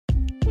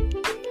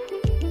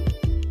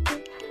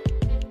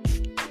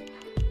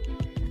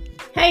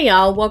Hey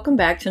y'all, welcome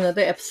back to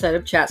another episode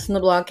of Chats from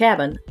the Blog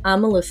Cabin. I'm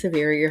Melissa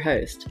Vera, your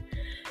host.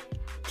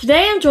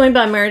 Today I'm joined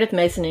by Meredith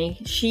Masony.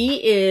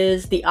 She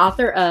is the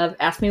author of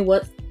Ask Me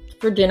What's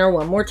for Dinner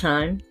One More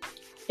Time.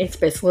 It's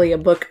basically a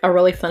book, a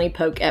really funny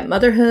poke at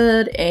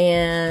motherhood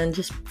and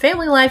just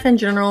family life in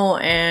general.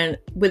 And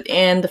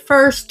within the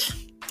first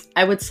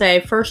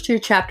two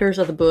chapters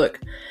of the book,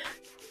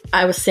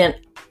 I was sent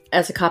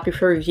as a copy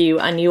for review.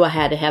 I knew I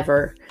had to have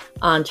her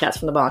on Chats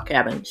from the Blog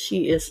Cabin.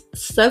 She is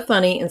so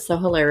funny and so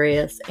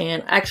hilarious.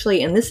 And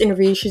actually, in this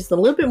interview, she's a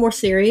little bit more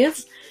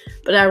serious.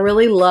 But I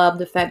really love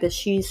the fact that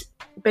she's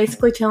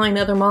basically telling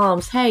other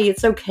moms, hey,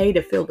 it's okay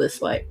to feel this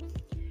way.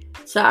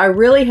 So I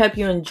really hope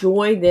you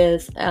enjoy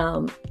this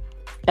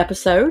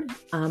episode.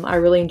 I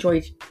really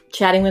enjoyed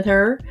chatting with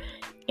her.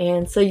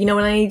 And so you know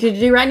what I need you to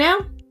do right now?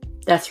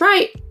 That's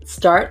right.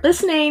 Start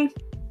listening.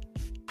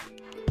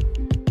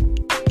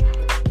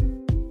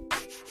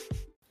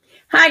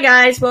 Hi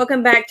guys,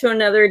 welcome back to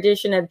another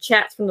edition of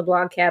Chats from the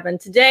Blog Cabin.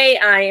 Today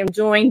I am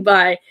joined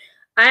by,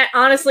 I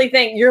honestly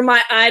think you're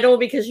my idol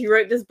because you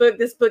wrote this book.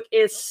 This book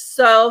is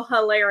so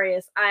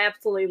hilarious. I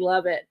absolutely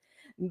love it.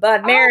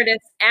 But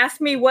Meredith,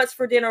 Ask Me What's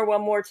for Dinner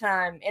One More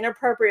Time.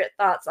 Inappropriate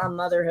Thoughts on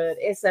Motherhood.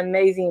 It's an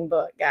amazing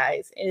book,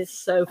 guys. It is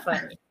so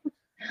funny.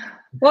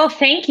 Well,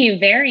 thank you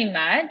very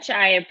much.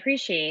 I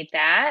appreciate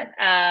that.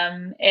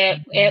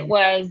 It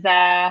was...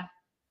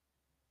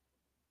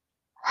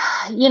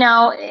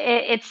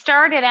 it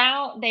started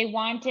out, they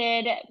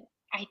wanted,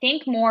 I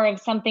think, more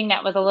of something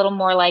that was a little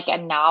more like a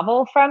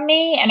novel from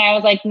me. And I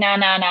was like, no,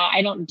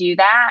 I don't do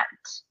that.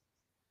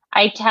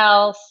 I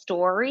tell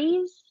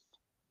stories,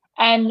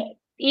 and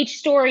each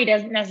story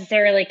doesn't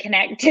necessarily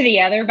connect to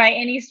the other by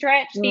any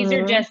stretch. Mm-hmm. These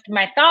are just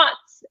my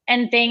thoughts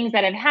and things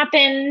that have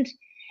happened.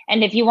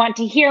 And if you want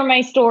to hear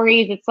my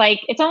stories,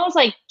 it's almost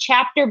like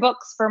chapter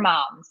books for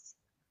moms.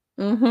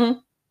 Mm-hmm.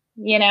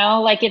 You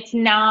know, like it's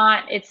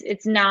not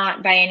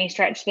by any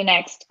stretch the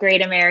next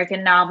great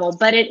American novel,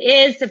 but it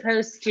is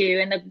supposed to,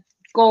 and the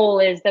goal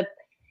is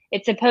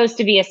it's supposed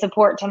to be a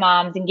support to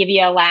moms and give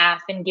you a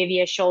laugh and give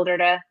you a shoulder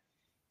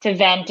to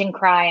vent and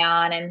cry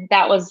on. And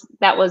that was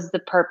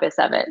the purpose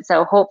of it.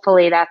 So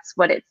hopefully that's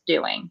what it's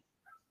doing.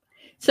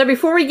 So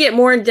before we get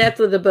more in depth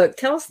with the book,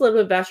 tell us a little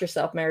bit about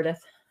yourself, Meredith.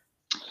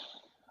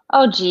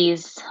 Oh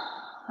geez,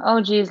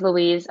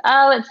 Louise.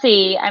 Let's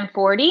see. I'm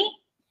 40.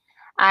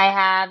 I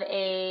have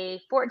a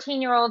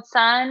 14-year-old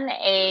son,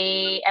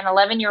 an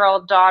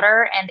 11-year-old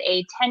daughter, and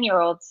a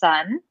 10-year-old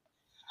son.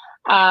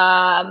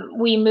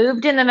 We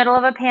moved in the middle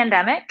of a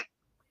pandemic,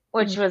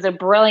 which was a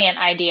brilliant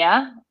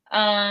idea.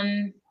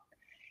 And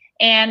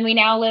we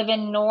now live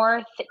in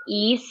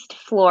Northeast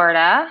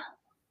Florida.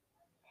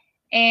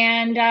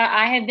 And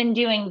I have been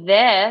doing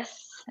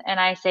this, and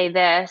I say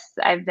this,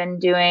 I've been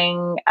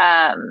doing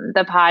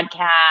the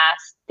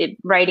podcast,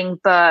 writing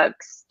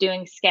books,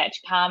 doing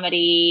sketch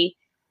comedy,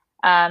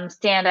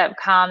 stand-up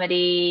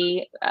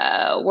comedy,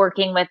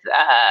 working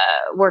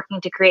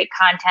to create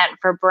content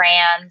for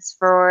brands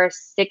for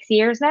 6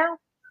 years now.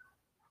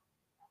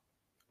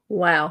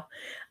 Wow.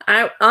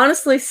 I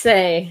honestly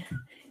say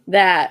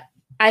that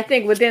I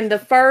think within the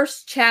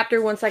first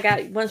chapter, once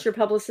your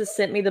publicist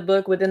sent me the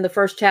book, within the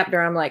first chapter,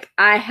 I'm like,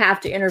 I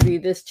have to interview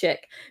this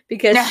chick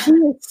because she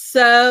is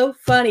so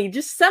funny.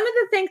 Just some of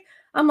the things,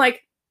 I'm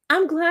like,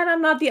 I'm glad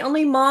I'm not the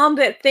only mom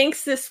that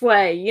thinks this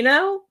way, you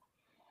know?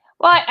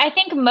 Well, I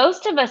think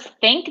most of us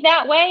think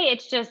that way.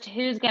 It's just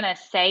who's going to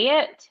say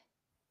it.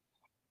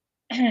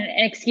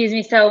 Excuse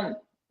me. So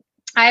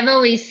I've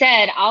always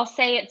said, I'll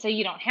say it so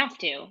you don't have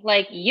to.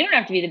 Like, you don't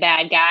have to be the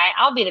bad guy.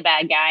 I'll be the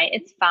bad guy.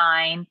 It's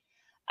fine.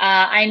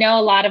 I know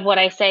a lot of what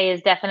I say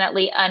is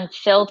definitely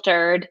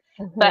unfiltered,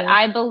 but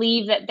I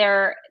believe that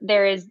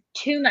there is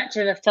too much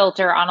of a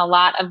filter on a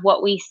lot of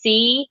what we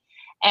see.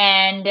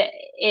 And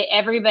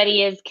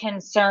everybody is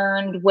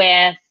concerned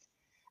with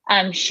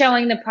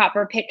showing the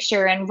proper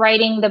picture and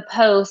writing the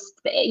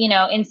post,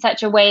 in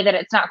such a way that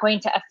it's not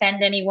going to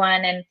offend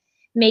anyone, and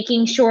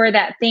making sure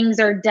that things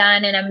are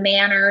done in a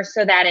manner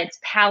so that it's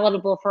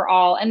palatable for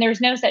all. And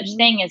there's no such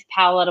thing as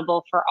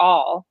palatable for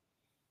all.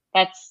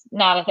 That's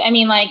not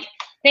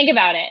think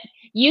about it.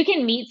 You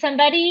can meet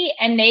somebody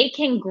and they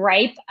can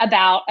gripe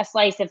about a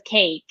slice of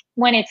cake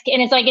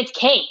it's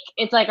cake.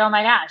 It's like, oh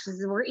my gosh,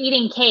 we're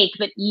eating cake,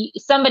 but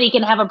somebody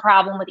can have a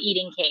problem with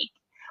eating cake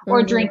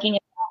or drinking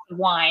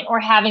wine or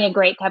having a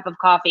great cup of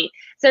coffee.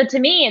 So to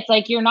me, it's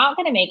like, you're not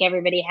going to make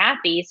everybody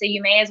happy. So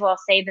you may as well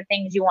say the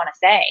things you want to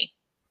say.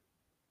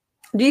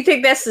 Do you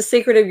think that's the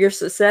secret of your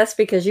success?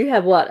 Because you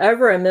have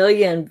over 1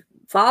 million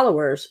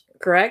followers,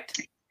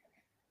 correct?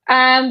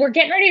 We're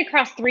getting ready to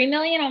cross 3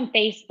 million on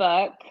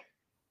Facebook,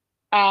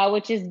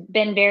 which has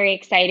been very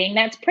exciting.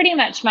 That's pretty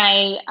much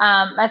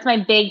that's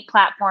my big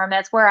platform.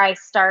 That's where I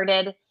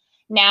started.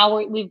 Now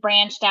we've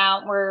branched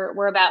out.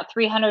 We're about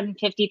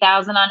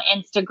 350,000 on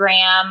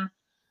Instagram.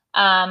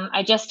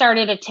 I just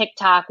started a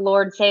TikTok.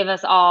 Lord save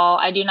us all.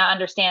 I do not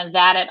understand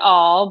that at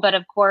all. But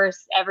of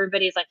course,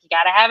 everybody's like, you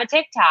got to have a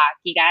TikTok.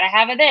 You got to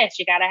have a this.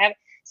 You got to have.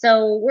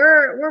 So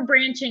we're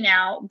branching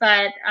out.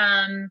 But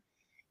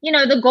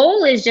the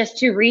goal is just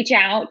to reach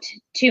out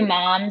to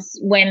moms,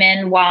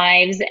 women,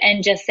 wives,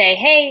 and just say,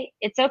 hey,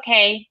 it's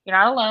okay. You're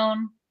not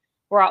alone.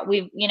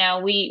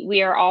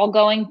 We are all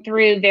going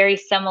through very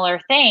similar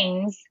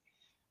things.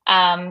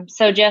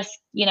 So just,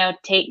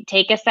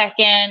 take a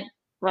second,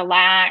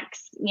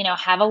 relax,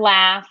 have a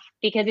laugh,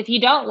 because if you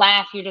don't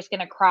laugh, you're just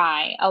going to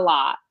cry a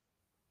lot.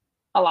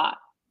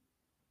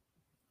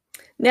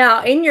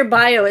 Now, in your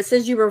bio, it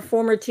says you were a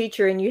former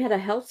teacher and you had a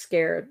health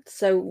scare.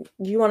 So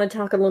do you want to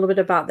talk a little bit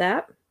about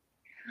that?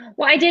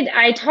 Well, I did.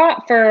 I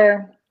taught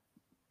for,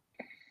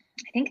 I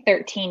think,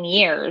 13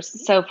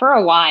 years. So for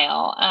a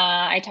while,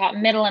 I taught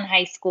middle and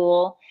high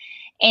school,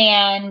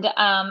 and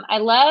I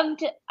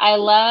loved a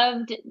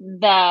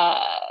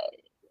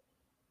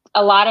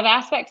lot of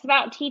aspects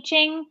about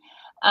teaching.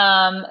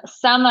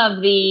 Some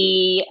of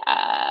the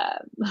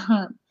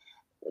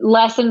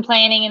lesson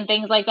planning and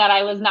things like that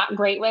I was not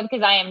great with,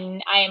 because I am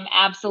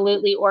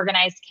absolutely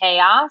organized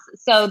chaos.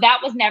 So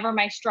that was never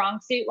my strong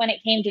suit when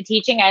it came to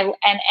teaching.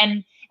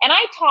 And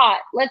I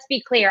taught, let's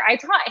be clear, I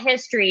taught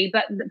history,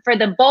 but for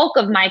the bulk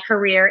of my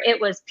career,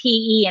 it was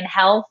PE and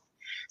health.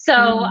 So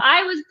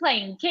I was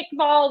playing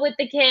kickball with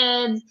the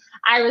kids.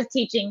 I was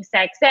teaching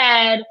sex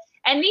ed.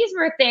 And these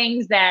were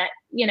things that,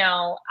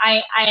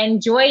 I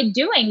enjoyed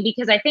doing,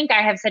 because I think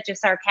I have such a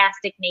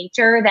sarcastic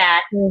nature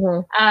that,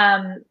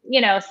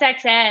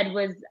 sex ed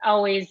was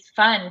always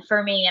fun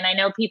for me. And I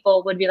know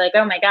people would be like,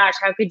 oh my gosh,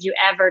 how could you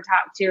ever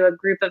talk to a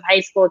group of high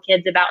school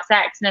kids about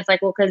sex? And it's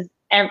like, well, because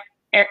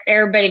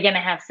everybody's going to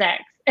have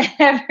sex.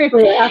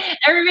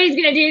 Everybody's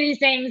going to do these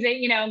things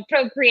that,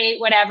 procreate,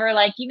 whatever.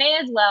 Like, you may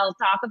as well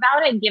talk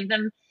about it and give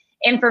them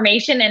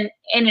information in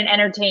an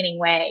entertaining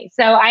way.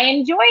 So I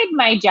enjoyed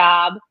my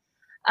job.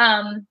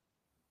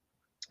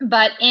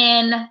 But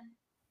in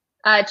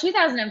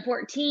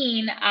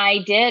 2014, I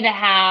did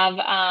have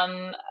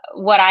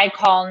what I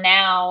call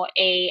now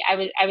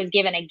I was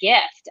given a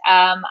gift.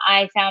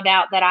 I found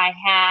out that I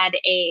had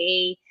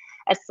an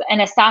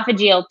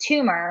esophageal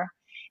tumor,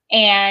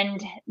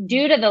 and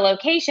due to the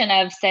location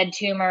of said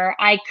tumor,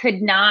 I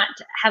could not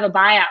have a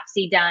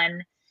biopsy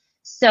done.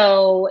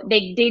 So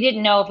they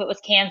didn't know if it was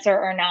cancer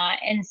or not,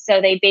 and so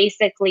they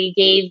basically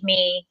gave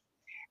me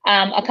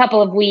a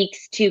couple of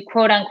weeks to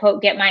quote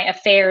unquote get my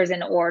affairs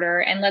in order.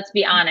 And let's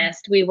be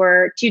honest, we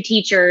were two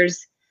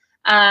teachers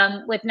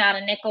with not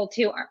a nickel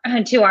to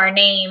our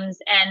names,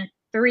 and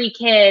 3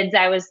 kids.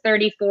 I was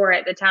 34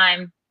 at the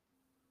time,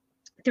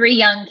 3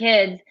 young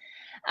kids.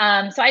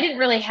 So I didn't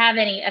really have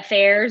any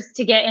affairs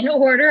to get in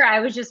order.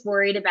 I was just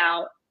worried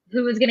about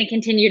who was going to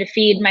continue to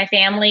feed my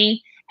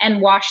family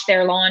and wash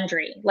their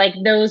laundry. Like,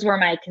 those were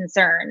my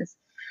concerns.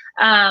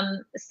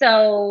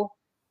 So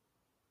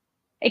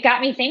it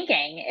got me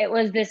thinking. It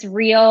was this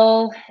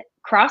real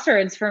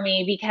crossroads for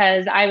me,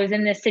 because I was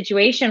in this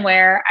situation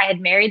where I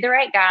had married the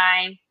right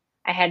guy.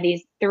 I had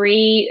these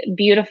 3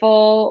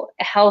 beautiful,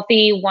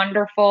 healthy,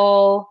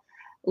 wonderful,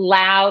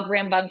 loud,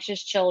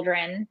 rambunctious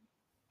children.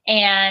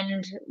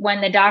 And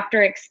when the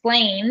doctor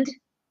explained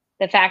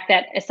the fact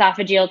that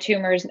esophageal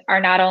tumors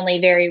are not only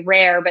very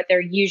rare, but they're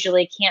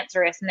usually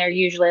cancerous and they're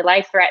usually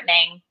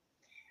life-threatening,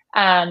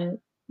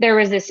 there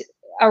was this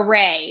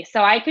array.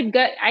 So I could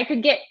get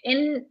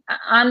in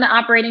on the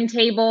operating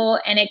table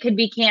and it could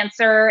be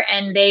cancer,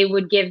 and they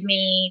would give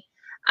me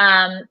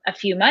a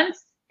few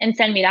months and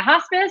send me to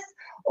hospice,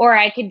 or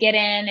I could get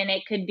in and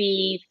it could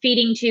be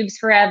feeding tubes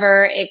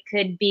forever. It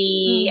could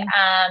be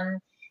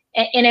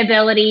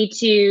inability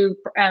to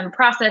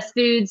process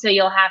food, so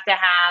you'll have to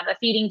have a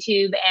feeding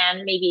tube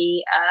and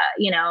maybe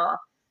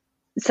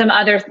some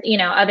other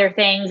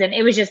things. And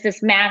it was just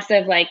this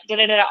massive, like,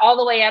 all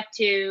the way up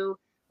to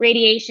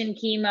radiation,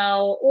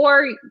 chemo,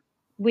 or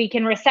we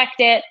can resect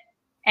it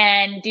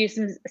and do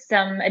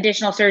some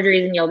additional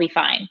surgeries and you'll be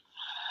fine.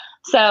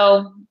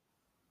 So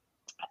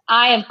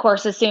I, of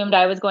course, assumed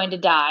I was going to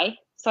die.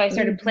 So I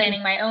started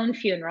planning my own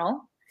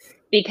funeral,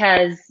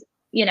 because,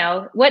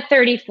 what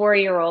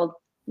 34-year-old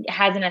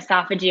has an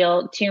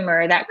esophageal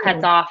tumor that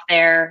cuts off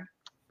their,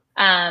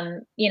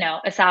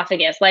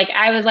 esophagus? Like,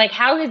 I was like,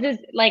 how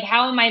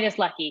am I this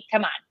lucky?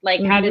 Come on.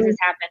 Like, how does this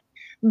happen?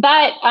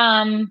 But,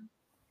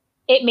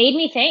 it made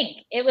me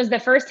think. It was the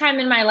first time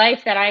in my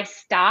life that I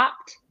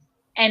stopped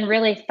and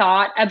really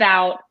thought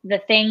about the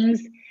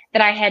things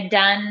that I had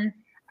done.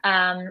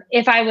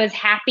 If I was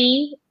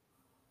happy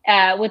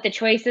with the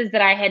choices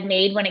that I had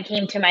made when it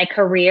came to my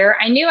career,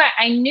 I knew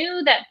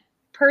that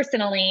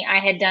personally I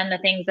had done the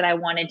things that I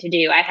wanted to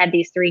do. I had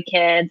these 3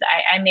 kids.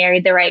 I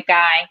married the right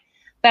guy.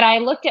 But I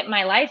looked at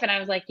my life and I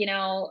was like,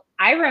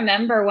 I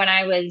remember when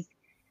I was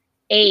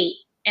 8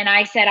 and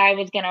I said I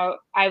was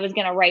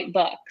gonna write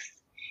books.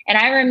 And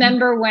I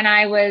remember when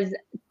I was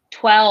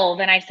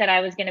 12 and I said I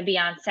was going to be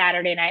on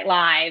Saturday Night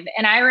Live.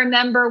 And I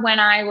remember when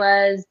I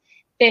was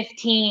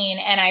 15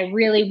 and I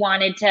really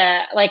wanted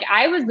to, like,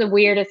 I was the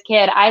weirdest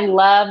kid. I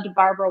loved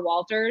Barbara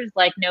Walters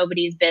like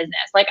nobody's business.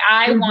 Like,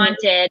 I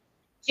wanted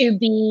to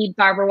be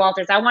Barbara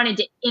Walters. I wanted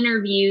to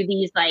interview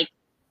these like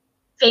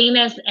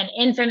famous and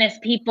infamous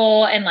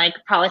people and like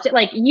politics,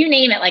 like you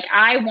name it. Like,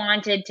 I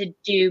wanted to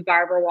do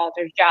Barbara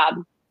Walters' job.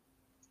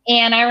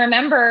 And I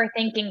remember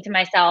thinking to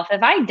myself,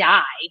 if I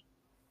die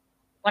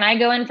when I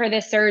go in for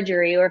this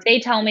surgery, or if they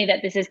tell me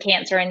that this is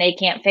cancer and they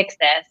can't fix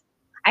this,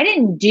 I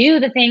didn't do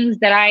the things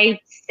that I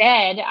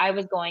said I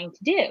was going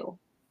to do.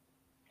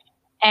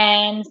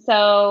 And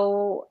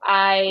so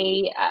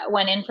I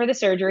went in for the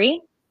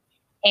surgery,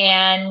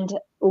 and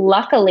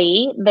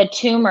luckily the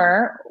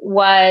tumor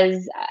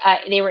was,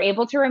 they were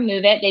able to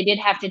remove it. They did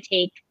have to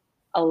take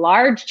a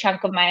large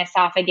chunk of my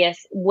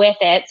esophagus with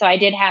it. So I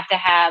did have to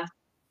have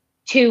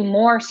 2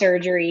 more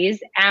surgeries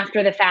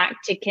after the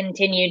fact to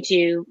continue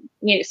to,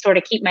 sort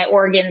of keep my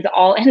organs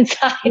all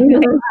inside my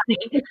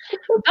body.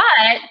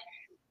 But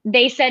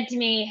they said to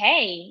me,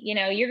 hey,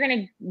 you're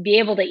going to be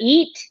able to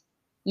eat.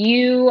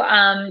 You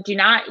do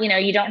not,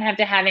 you don't have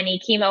to have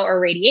any chemo or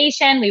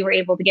radiation. We were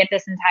able to get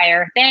this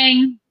entire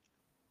thing.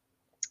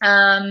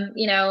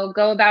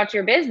 Go about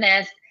your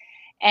business.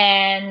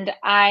 And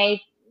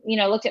I,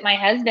 looked at my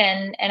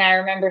husband, and I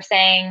remember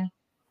saying,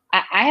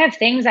 I have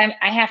things I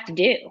have to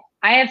do.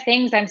 I have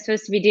things I'm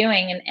supposed to be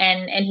doing.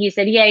 And he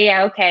said,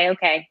 yeah,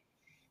 okay.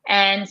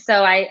 And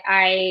so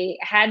I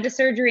had the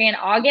surgery in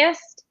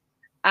August.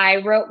 I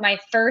wrote my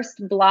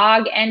first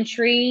blog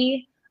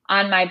entry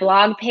on my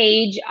blog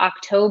page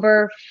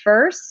October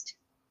 1st.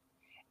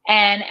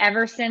 And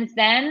ever since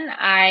then,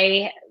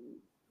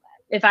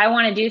 if I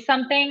want to do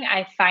something,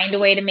 I find a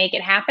way to make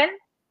it happen.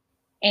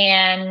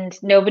 And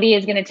nobody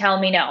is going to tell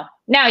me no.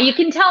 Now, you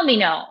can tell me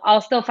no.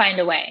 I'll still find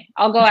a way.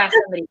 I'll go ask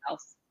somebody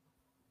else.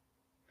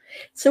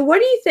 So what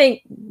do you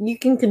think you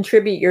can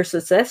contribute your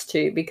success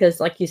to? Because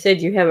like you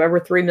said, you have over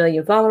 3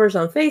 million followers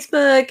on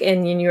Facebook,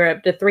 and then you're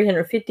up to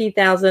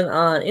 350,000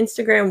 on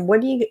Instagram.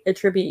 What do you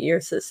attribute your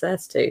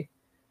success to?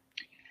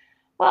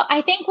 Well,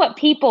 I think what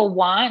people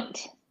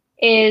want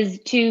is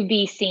to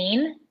be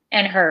seen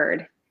and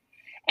heard.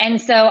 And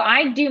so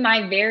I do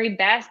my very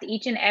best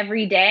each and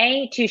every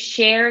day to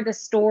share the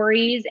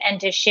stories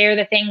and to share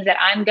the things that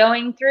I'm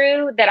going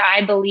through that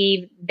I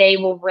believe they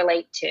will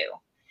relate to.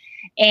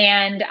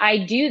 And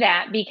I do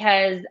that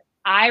because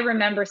I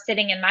remember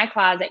sitting in my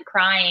closet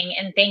crying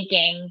and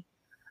thinking,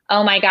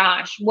 oh my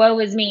gosh, woe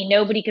is me.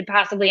 Nobody could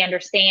possibly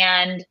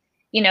understand,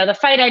 the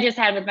fight I just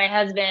had with my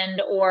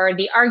husband, or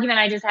the argument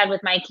I just had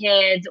with my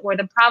kids, or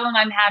the problem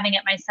I'm having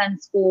at my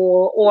son's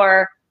school,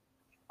 or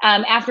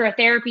after a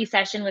therapy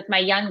session with my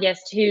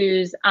youngest,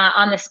 who's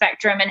on the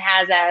spectrum and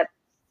has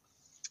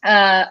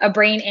a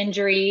brain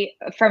injury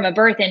from a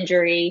birth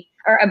injury,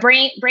 or a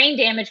brain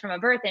damage from a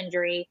birth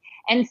injury.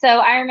 And so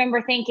I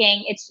remember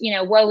thinking, it's,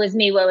 woe is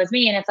me.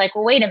 And it's like,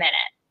 well, wait a minute.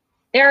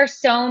 There are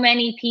so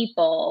many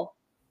people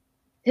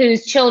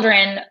whose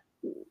children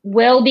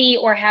will be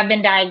or have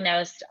been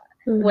diagnosed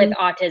with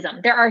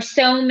autism. There are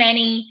so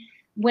many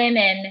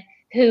women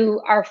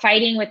who are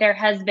fighting with their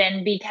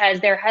husband because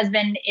their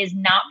husband is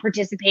not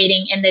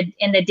participating in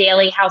the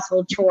daily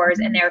household chores,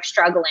 and they're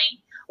struggling,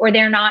 or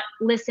they're not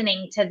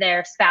listening to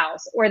their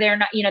spouse, or they're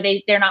not,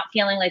 they're not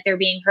feeling like they're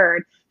being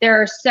heard.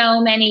 There are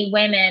so many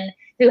women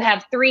who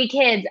have 3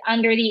 kids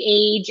under the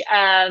age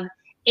of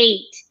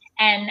 8,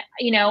 and,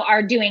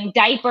 are doing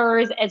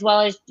diapers as well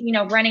as,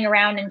 running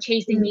around and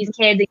chasing these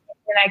kids.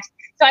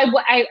 So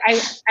I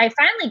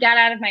finally got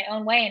out of my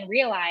own way and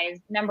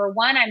realized, number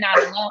one, I'm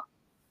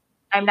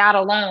not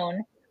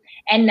alone.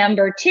 And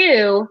number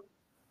 2,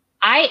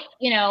 why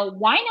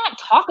not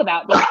talk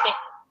about these things?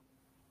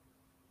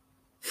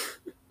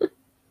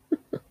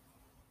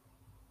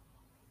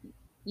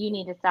 You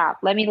need to stop.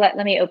 Let me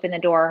open the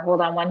door.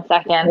 Hold on one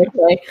second.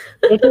 Okay.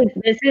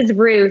 This is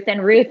Ruth,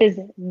 and Ruth is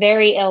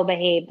very ill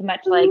behaved,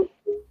 much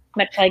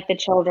like the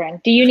children.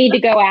 Do you need to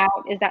go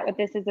out? Is that what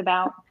this is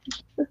about?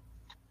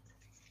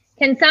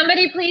 Can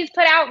somebody please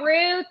put out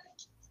Ruth?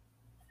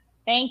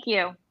 Thank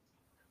you.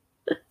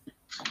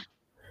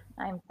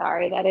 I'm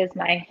sorry.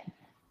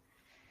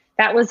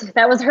 That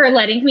was her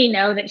letting me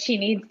know that she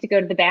needs to go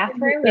to the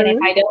bathroom. And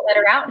if I don't let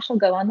her out, she'll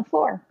go on the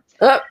floor.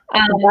 Oh,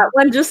 that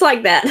one just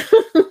like that.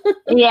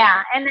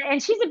 Yeah.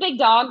 And she's a big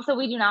dog, so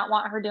we do not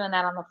want her doing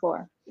that on the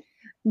floor.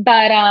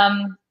 But,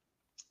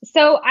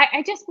 so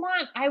I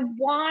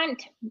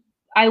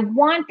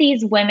want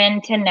these women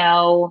to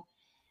know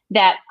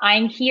that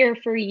I'm here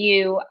for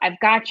you. I've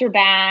got your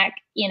back.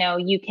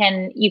 You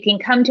can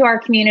come to our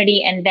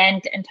community and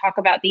vent and talk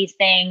about these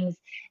things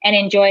and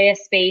enjoy a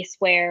space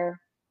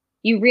where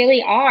you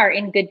really are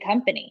in good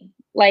company.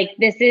 Like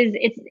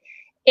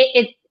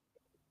it's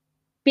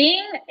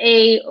being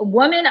a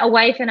woman, a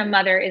wife, and a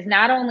mother is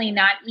not only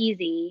not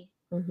easy,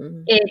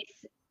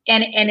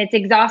 it's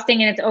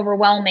exhausting, and it's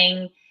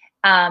overwhelming,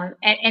 and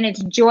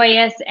it's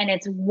joyous, and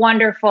it's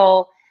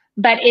wonderful,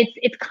 but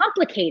it's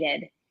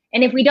complicated.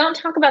 And if we don't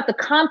talk about the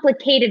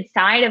complicated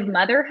side of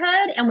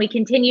motherhood, and we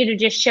continue to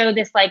just show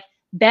this like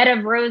bed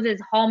of roses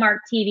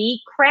Hallmark TV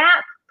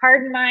crap,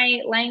 pardon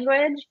my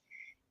language,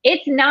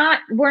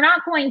 we're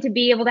not going to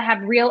be able to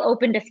have real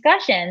open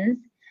discussions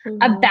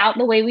about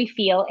the way we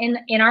feel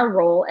in our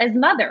role as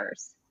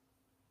mothers.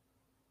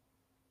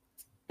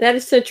 That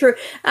is so true.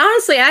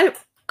 Honestly,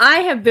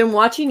 I have been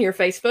watching your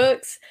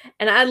Facebooks,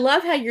 and I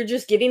love how you're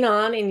just getting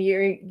on and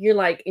you're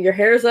like your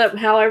hair's up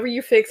however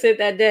you fix it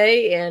that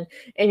day, and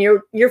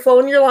you're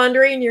folding your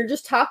laundry and you're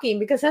just talking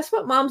because that's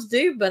what moms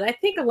do. But I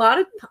think a lot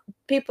of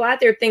people out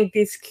there think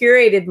these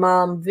curated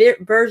mom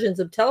versions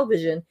of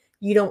television,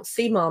 you don't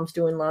see moms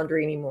doing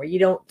laundry anymore.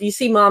 You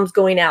see moms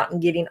going out and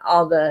getting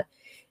all the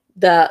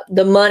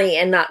money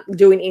and not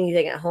doing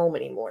anything at home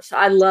anymore. So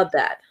I love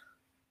that.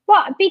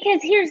 Well,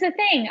 because here's the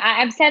thing.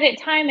 I've said it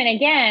time and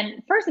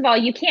again. First of all,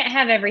 you can't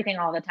have everything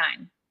all the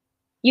time.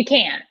 You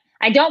can't.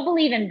 I don't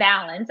believe in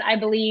balance. I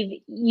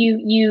believe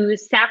you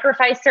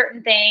sacrifice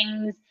certain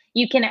things.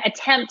 You can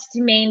attempt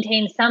to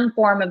maintain some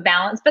form of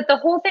balance, but the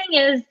whole thing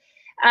is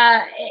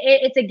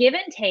it's a give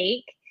and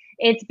take.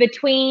 It's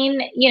between,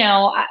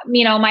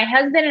 my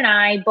husband and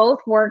I both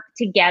work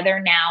together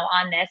now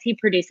on this. He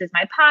produces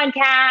my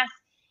podcast.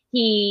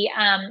 He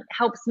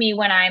helps me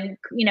when I'm,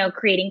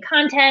 creating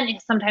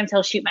content. Sometimes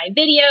he'll shoot my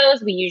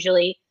videos. We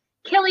usually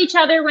kill each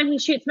other when he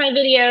shoots my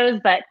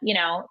videos, but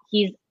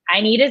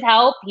I need his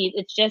help.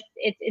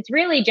 It's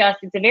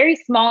a very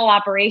small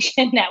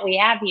operation that we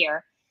have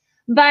here,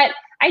 but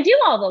I do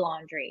all the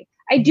laundry.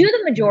 I do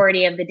the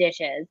majority of the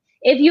dishes.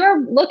 If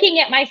you're looking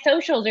at my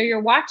socials or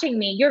you're watching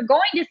me, you're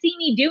going to see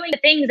me doing the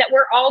things that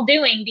we're all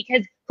doing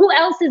because who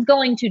else is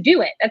going to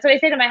do it? That's what I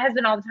say to my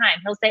husband all the time.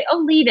 He'll say, oh,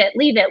 leave it.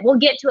 We'll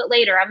get to it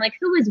later. I'm like,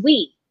 who is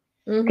we?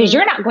 Because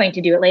you're not going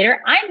to do it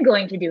later. I'm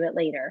going to do it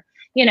later,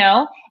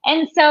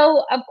 And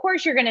so, of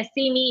course, you're going to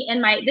see me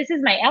this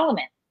is my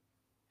element.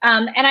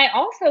 And I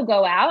also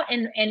go out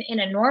and in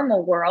a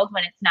normal world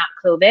when it's not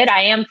COVID,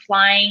 I am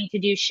flying to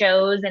do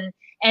shows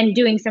and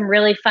doing some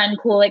really fun,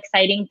 cool,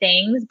 exciting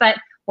things. But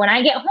when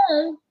I get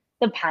home,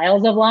 the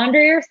piles of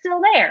laundry are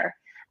still there.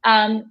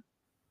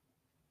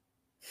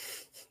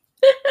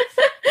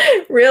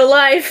 Real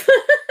life.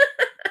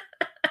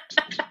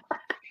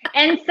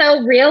 And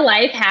so real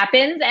life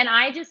happens. And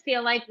I just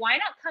feel like, why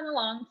not come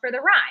along for the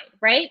ride,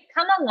 right?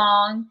 Come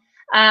along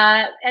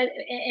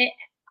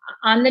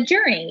on the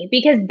journey,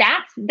 because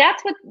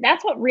that's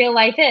what real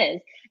life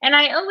is. And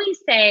I always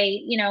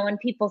say, when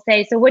people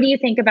say, so what do you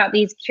think about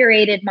these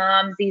curated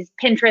moms, these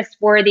Pinterest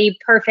worthy,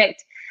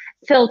 perfect,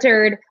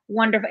 filtered,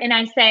 wonderful? And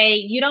I say,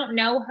 you don't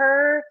know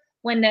her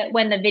when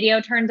the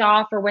video turns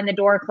off or when the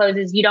door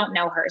closes. You don't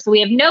know her. So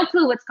we have no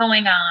clue what's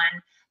going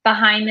on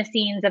behind the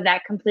scenes of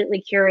that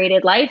completely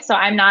curated life. So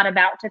I'm not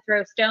about to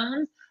throw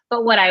stones.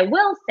 But what I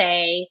will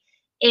say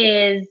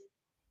is,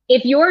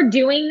 if you're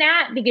doing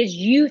that because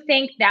you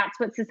think that's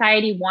what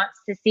society wants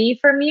to see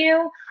from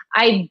you,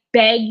 I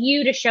beg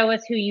you to show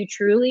us who you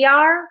truly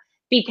are,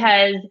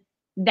 because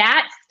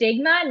that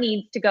stigma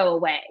needs to go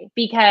away,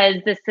 because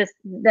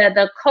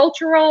the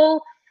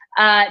cultural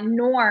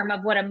norm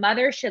of what a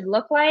mother should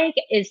look like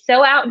is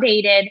so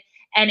outdated,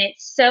 and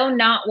it's so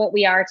not what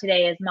we are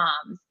today as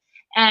moms.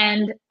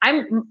 And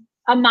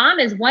a mom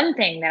is one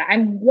thing that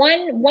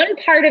one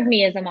part of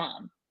me is a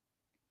mom.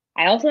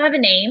 I also have a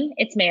name.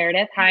 It's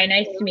Meredith. Hi,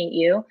 nice to meet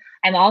you.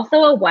 I'm also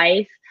a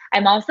wife.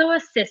 I'm also a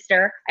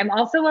sister. I'm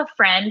also a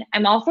friend.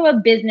 I'm also a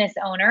business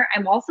owner.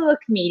 I'm also a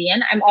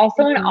comedian. I'm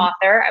also an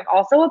author. I'm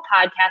also a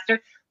podcaster.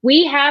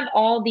 We have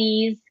all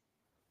these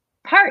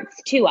parts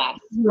to us,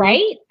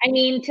 right? I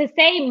mean, to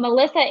say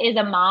Melissa is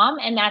a mom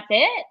and that's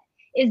it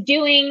is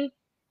doing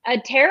a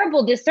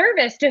terrible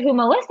disservice to who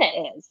Melissa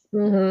is.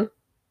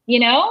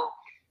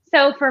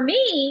 So for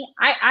me,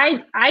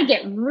 I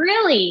get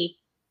really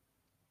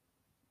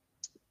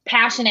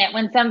passionate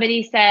when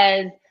somebody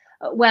says,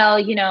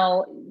 well,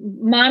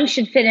 mom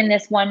should fit in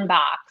this one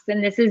box,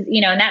 and this is,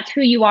 and that's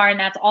who you are, and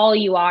that's all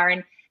you are,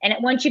 and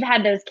once you've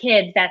had those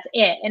kids, that's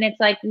it. And it's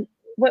like,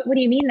 what do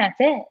you mean that's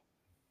it?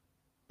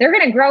 They're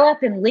going to grow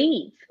up and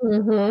leave.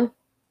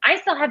 I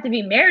still have to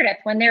be Meredith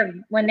when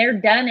they're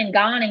done and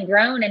gone and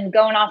grown and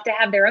going off to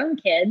have their own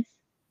kids,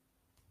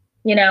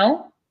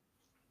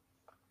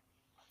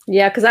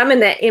 Yeah, because I'm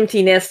in that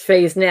empty nest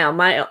phase now.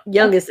 My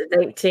youngest is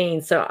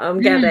 18, so I'm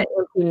got that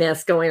empty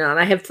nest going on.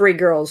 I have 3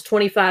 girls,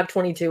 25,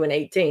 22, and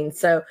 18.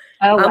 So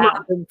I'm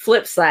on the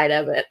flip side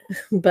of it.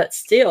 But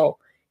still,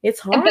 it's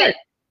hard.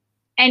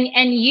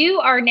 And you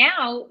are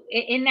now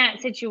in that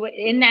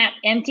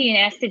empty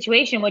nest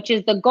situation, which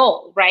is the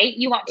goal, right?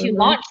 You want to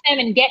launch them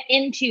and get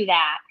into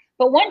that.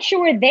 But once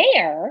you're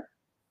there,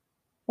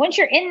 once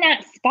you're in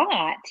that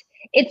spot,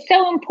 it's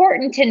so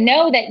important to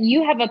know that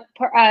you have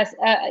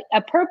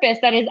a purpose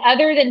that is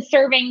other than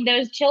serving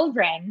those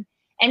children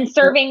and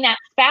serving that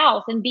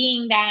spouse and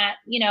being that,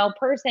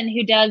 person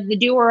who does the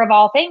doer of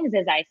all things,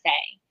 as I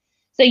say.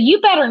 So you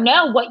better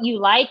know what you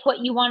like, what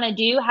you want to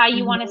do, how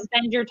you want to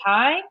spend your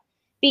time,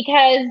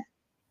 because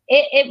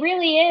it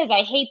really is.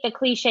 I hate the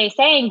cliche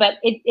saying, but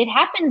it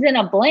happens in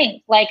a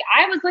blink. Like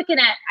I was looking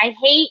at, I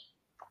hate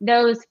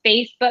those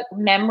Facebook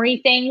memory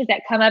things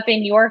that come up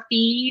in your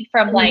feed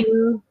from like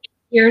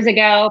years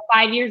ago,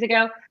 5 years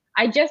ago.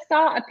 I just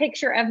saw a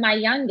picture of my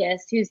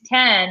youngest, who's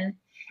 10,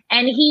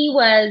 and he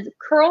was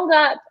curled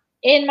up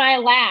in my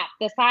lap,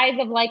 the size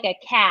of like a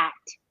cat.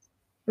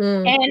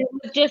 And it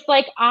was just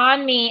like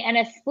on me and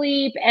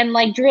asleep and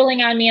like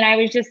drooling on me. And I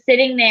was just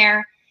sitting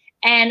there.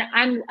 And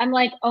I'm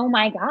like, oh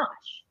my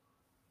gosh,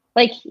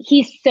 like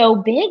he's so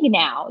big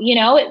now, you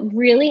know, it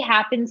really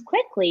happens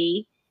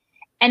quickly.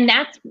 And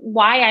that's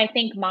why I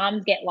think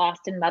moms get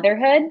lost in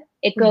motherhood.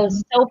 It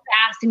goes so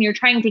fast and you're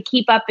trying to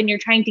keep up and you're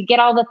trying to get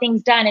all the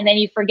things done. And then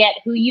you forget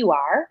who you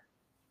are.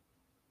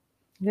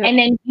 Yep. And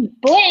then you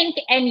blink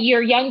and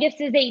your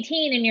youngest is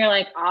 18 and you're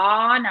like,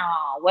 oh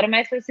no, what am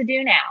I supposed to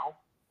do now?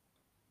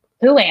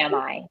 Who am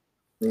I?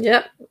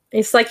 Yep.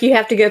 It's like you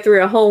have to go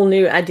through a whole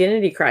new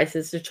identity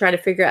crisis to try to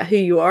figure out who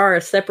you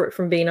are separate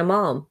from being a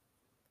mom.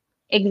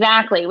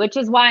 Exactly, which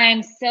is why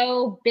I'm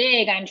so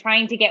big on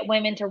trying to get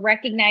women to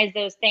recognize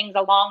those things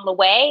along the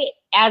way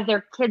as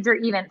their kids are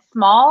even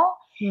small,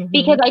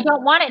 because I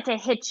don't want it to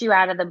hit you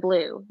out of the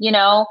blue. You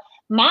know,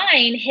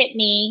 mine hit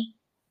me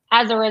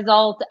as a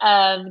result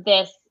of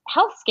this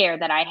health scare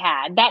that I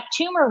had. That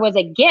tumor was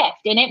a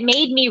gift, and it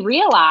made me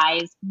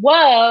realize,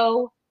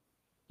 whoa,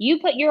 you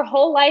put your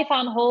whole life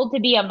on hold to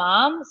be a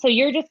mom, so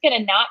you're just going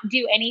to not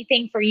do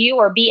anything for you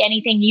or be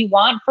anything you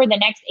want for the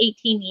next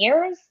 18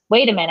 years?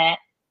 Wait a minute.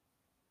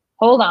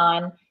 Hold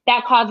on.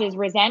 That causes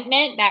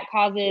resentment. That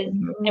causes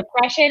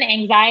depression,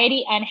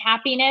 anxiety,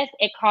 unhappiness.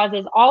 It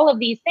causes all of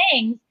these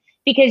things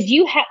because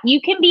you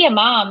can be a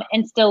mom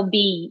and still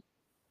be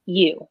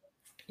you.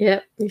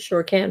 Yep, you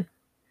sure can.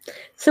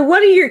 So what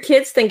do your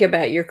kids think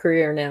about your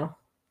career now?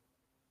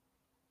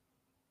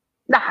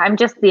 I'm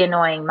just the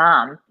annoying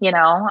mom, you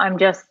know. I'm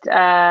just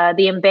the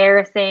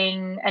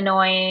embarrassing,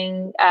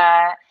 annoying,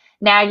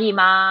 naggy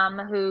mom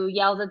who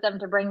yells at them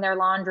to bring their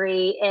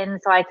laundry in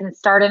so I can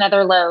start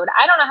another load.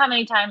 I don't know how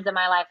many times in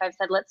my life I've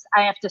said,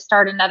 I have to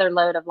start another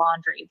load of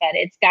laundry, but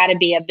it's got to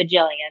be a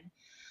bajillion.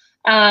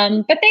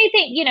 But they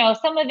think, you know,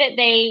 some of it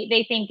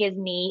they think is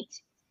neat.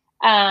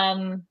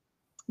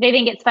 They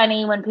think it's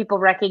funny when people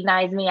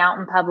recognize me out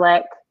in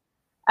public,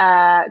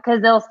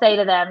 because they'll say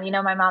to them, you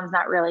know, my mom's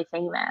not really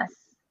famous.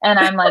 And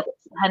I'm like,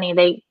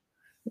 honey,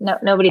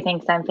 nobody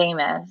thinks I'm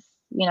famous.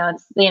 You know,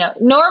 it's, you know,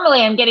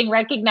 normally I'm getting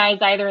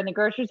recognized either in the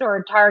grocery store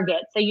or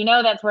Target. So, you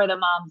know, that's where the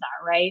moms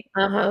are, right?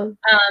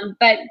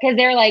 But because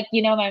they're like,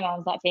 you know, my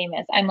mom's not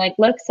famous. I'm like,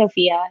 look,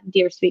 Sophia,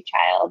 dear sweet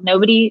child,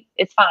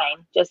 it's fine.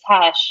 Just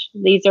hush.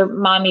 These are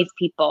mommy's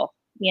people.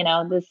 You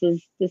know, this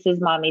is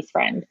mommy's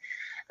friend.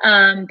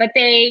 But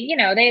they, you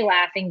know, they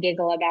laugh and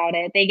giggle about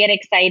it. They get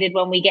excited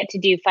when we get to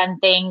do fun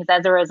things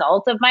as a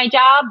result of my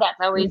job. That's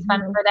always fun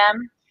for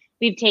them.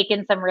 We've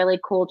taken some really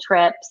cool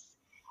trips.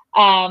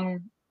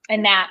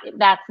 And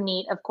that's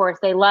neat. Of course,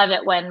 they love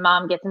it when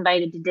mom gets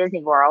invited to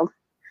Disney World.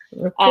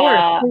 Of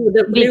course.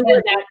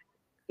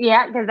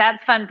 Because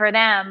that's fun for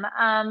them.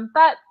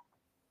 But,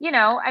 you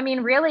know, I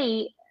mean,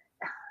 really,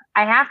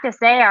 I have to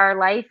say our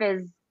life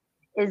is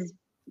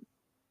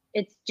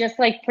it's just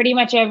like pretty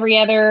much every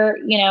other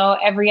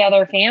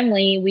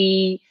family.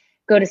 We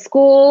go to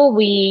school,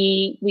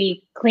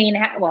 we clean,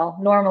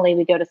 normally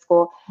we go to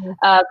school,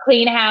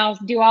 clean house,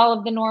 do all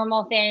of the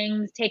normal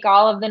things, take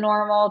all of the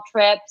normal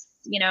trips.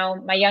 You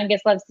know, my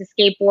youngest loves to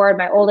skateboard.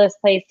 My oldest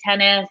plays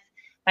tennis.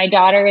 My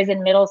daughter is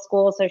in middle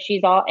school, so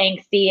she's all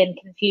angsty and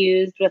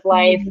confused with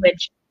life,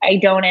 which I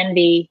don't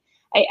envy.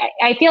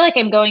 I feel like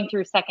I'm going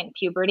through second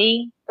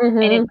puberty,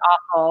 and it's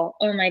awful.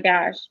 Oh my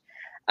gosh.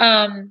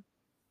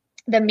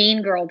 The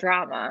mean girl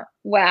drama.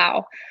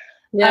 Wow.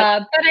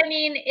 Yep. But I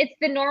mean, it's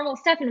the normal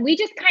stuff. And we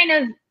just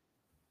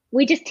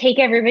take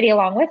everybody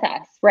along with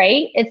us,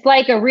 right? It's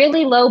like a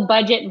really low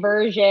budget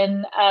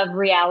version of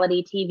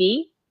reality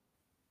TV.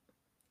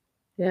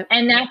 Yep.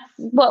 And that's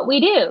what we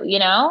do, you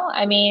know?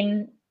 I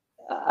mean,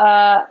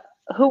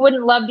 who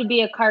wouldn't love to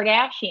be a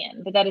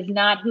Kardashian? But that is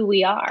not who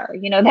we are.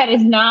 You know, that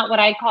is not what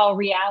I call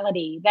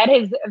reality. That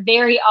is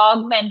very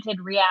augmented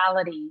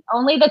reality.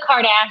 Only the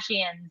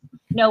Kardashians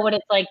know what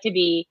it's like to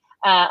be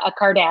a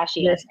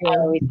Kardashian, yes, I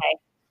always say.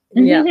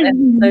 Yeah, that's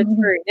so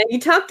true. And you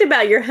talked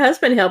about your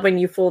husband helping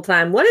you full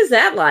time. What is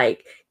that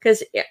like?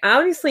 Because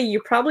obviously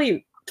you're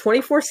probably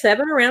 24/7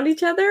 around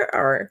each other,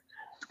 or?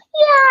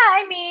 Yeah,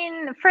 I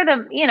mean, for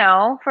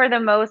the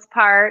most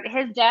part,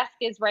 his desk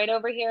is right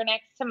over here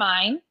next to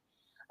mine.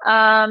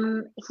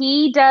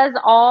 He does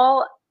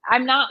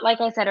I'm not,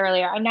 like I said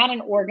earlier, I'm not an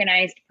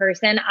organized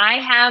person. I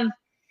have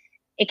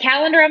a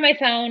calendar on my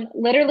phone,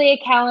 literally a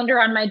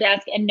calendar on my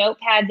desk, and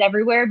notepads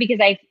everywhere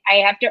because I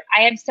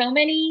have so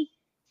many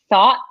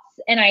thoughts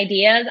and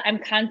ideas. I'm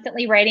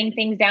constantly writing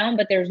things down,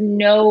 but there's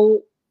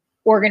no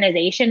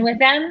organization with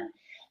them.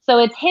 So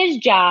it's his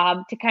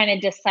job to kind of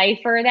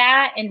decipher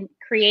that and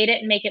create it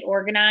and make it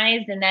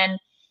organized. And then,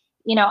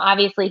 you know,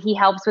 obviously he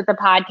helps with the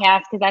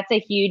podcast because that's a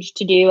huge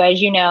to do,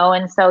 as you know.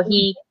 And so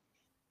he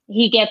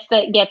gets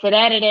it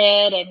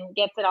edited and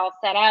gets it all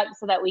set up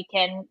so that we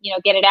can, you know,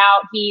 get it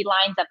out. He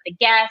lines up the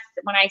guests.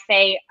 When I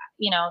say,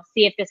 you know,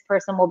 see if this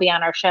person will be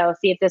on our show,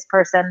 see if this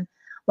person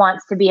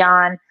wants to be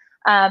on.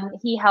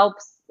 He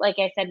helps, like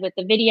I said, with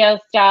the video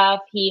stuff.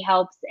 He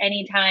helps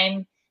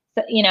anytime,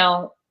 you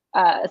know,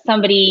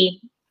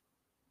 somebody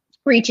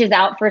reaches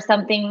out for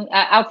something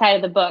outside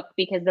of the book,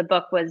 because the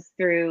book was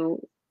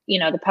through, you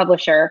know, the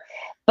publisher.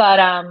 But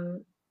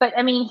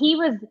I mean, he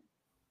was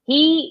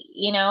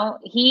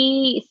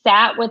he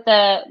sat with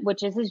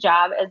which is his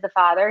job as the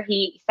father.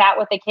 He sat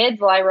with the kids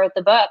while I wrote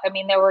the book. I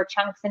mean, there were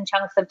chunks and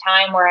chunks of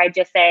time where I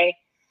just say,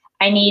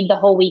 I need the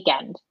whole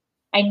weekend.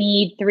 I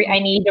need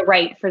to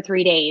write for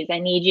 3 days. I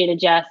need you to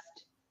just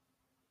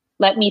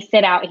let me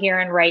sit out here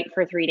and write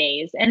for 3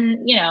 days.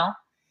 And, he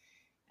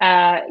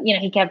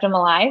kept him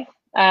alive.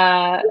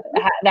 The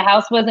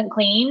house wasn't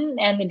clean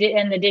and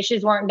the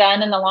dishes weren't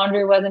done and the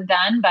laundry wasn't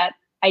done, but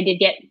I did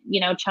get,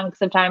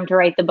 chunks of time to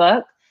write the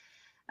book.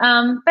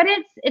 But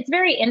it's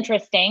very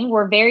interesting.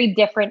 We're very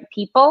different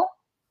people.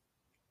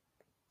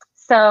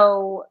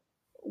 So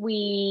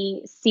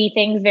we see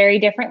things very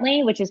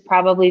differently, which is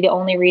probably the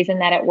only reason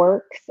that it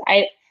works.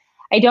 I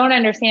don't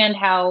understand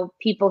how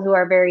people who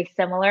are very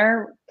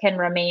similar can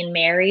remain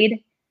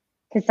married,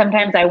 because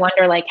sometimes I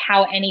wonder like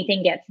how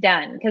anything gets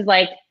done. Because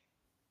like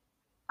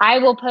I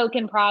will poke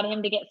and prod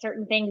him to get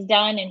certain things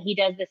done, and he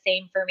does the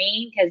same for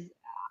me, because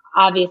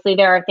obviously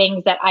there are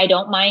things that I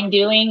don't mind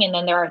doing, and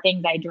then there are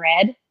things I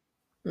dread.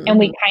 Mm-hmm. And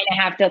we kind of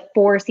have to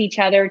force each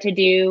other to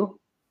do,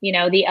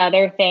 the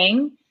other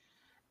thing.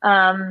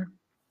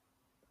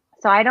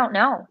 So I don't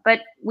know,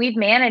 but we've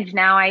managed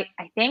now. I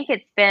think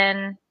it's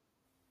been,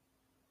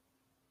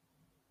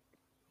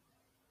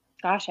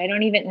 gosh, I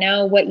don't even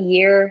know what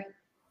year.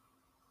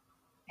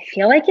 I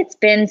feel like it's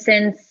been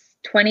since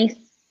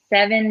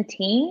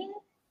 2017.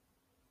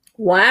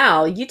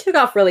 Wow, you took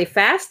off really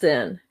fast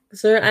then.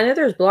 So I know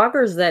there's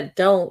bloggers that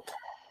don't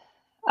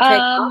take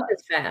off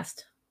as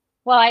fast.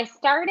 Well, I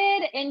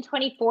started in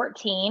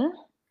 2014,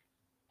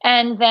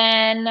 and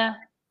then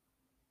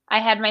I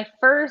had my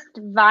first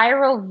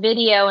viral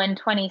video in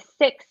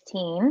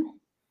 2016,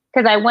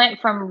 because I went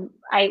from,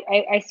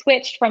 I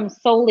switched from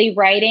solely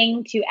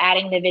writing to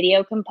adding the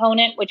video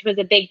component, which was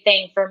a big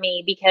thing for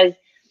me, because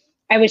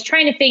I was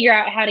trying to figure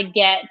out how to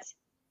get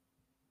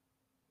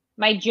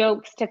my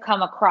jokes to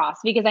come across,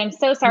 because I'm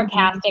so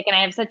sarcastic and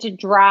I have such a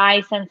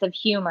dry sense of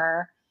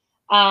humor,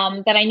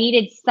 that I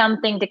needed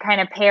something to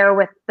kind of pair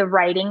with the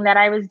writing that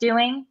I was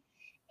doing.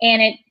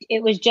 And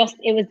it was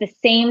the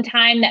same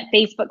time that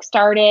Facebook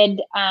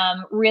started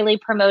really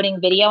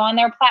promoting video on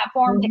their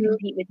platform to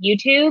compete with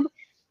YouTube.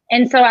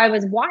 And so I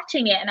was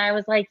watching it and I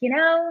was like,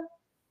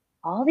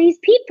 all these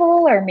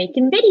people are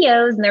making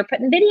videos and they're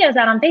putting videos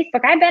out on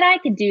Facebook. I bet I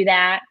could do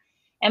that.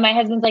 And my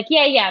husband's like,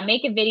 yeah,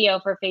 make a video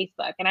for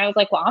Facebook. And I was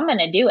like, well, I'm going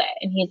to do it.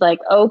 And he's like,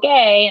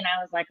 okay. And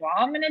I was like, well,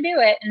 I'm going to do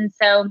it. And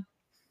so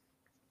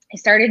I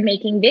started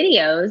making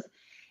videos.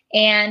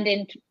 And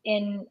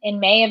in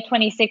May of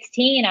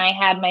 2016, I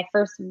had my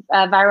first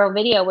viral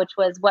video, which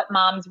was what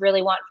moms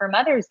really want for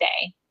Mother's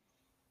Day,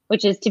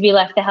 which is to be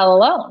left the hell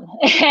alone.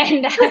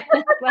 And it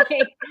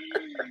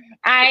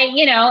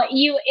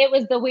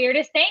was the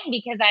weirdest thing,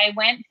 because I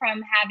went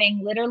from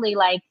having literally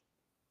like,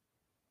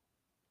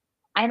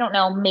 I don't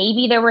know,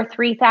 maybe there were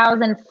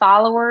 3,000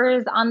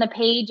 followers on the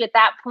page at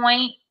that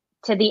point,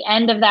 to the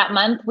end of that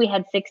month, we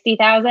had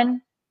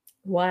 60,000.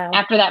 Wow.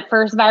 After that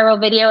first viral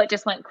video, it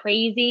just went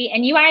crazy.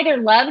 And you either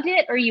loved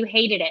it or you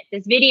hated it.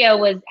 This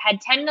video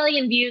had 10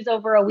 million views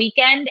over a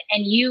weekend,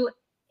 and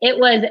it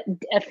was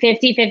a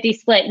 50-50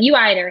 split. You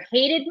either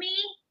hated me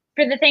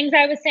for the things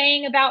I was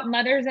saying about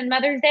mothers and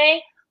Mother's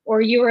Day,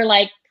 or you were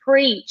like,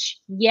 preach.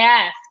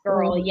 Yes,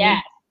 girl.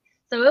 Yes.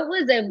 So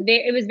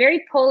it was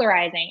very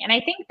polarizing. And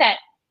I think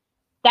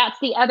that's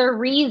the other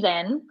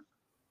reason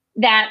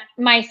that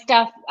my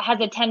stuff has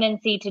a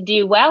tendency to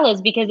do well,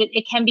 is because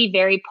it can be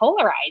very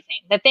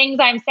polarizing. The things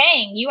I'm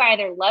saying, you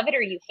either love it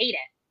or you hate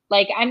it.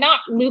 Like, I'm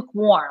not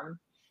lukewarm.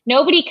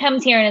 Nobody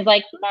comes here and is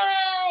like,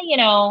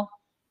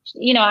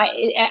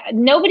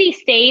 nobody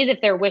stays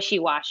if they're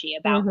wishy-washy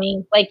about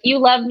me. Like, you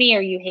love me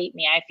or you hate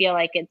me. I feel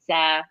like it's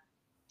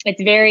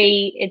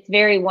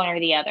very one or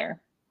the other.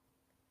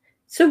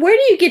 So where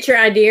do you get your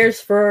ideas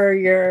for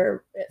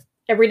your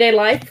everyday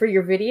life, for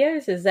your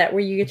videos? Is that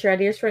where you get your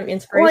ideas from,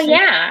 inspiration? Well,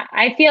 yeah,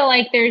 I feel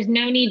like there's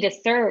no need to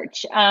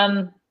search.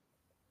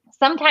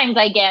 Sometimes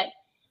I get,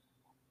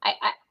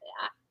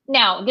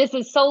 now this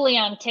is solely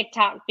on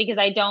TikTok, because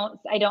I don't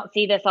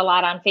see this a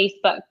lot on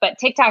Facebook, but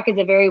TikTok is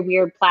a very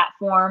weird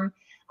platform.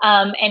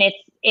 And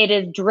it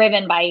is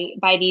driven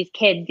by these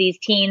kids, these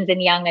teens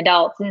and young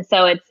adults. And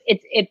so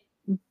it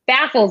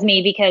baffles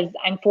me, because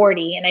I'm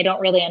 40 and I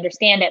don't really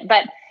understand it,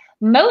 but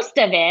most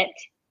of it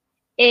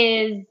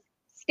is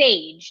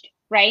staged,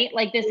 right?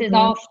 Like, this is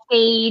all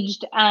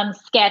staged,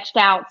 sketched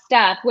out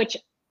stuff, which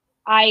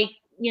I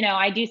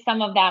do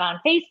some of that on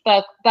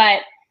Facebook,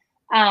 but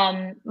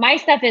my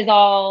stuff is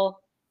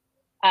all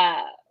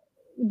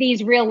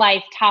these real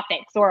life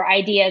topics or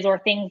ideas or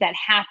things that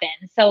happen.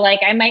 So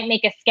like, I might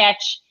make a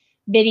sketch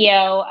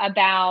video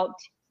about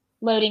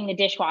loading the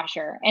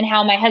dishwasher and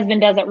how my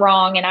husband does it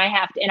wrong, and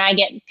I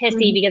get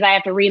pissy because I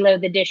have to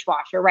reload the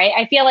dishwasher, right?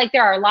 I feel like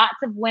there are lots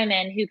of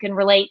women who can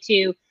relate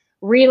to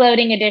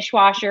reloading a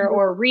dishwasher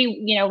or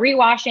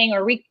rewashing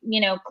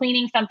or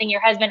cleaning something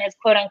your husband has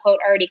quote unquote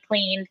already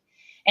cleaned.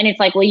 And it's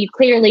like, well, you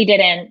clearly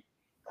didn't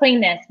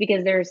clean this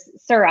because there's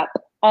syrup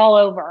all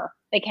over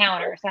the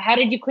counter. So how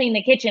did you clean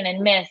the kitchen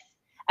and miss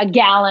a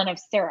gallon of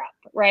syrup,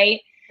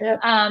 right? Yep.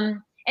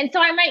 And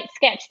so I might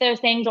sketch those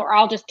things, or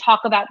I'll just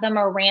talk about them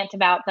or rant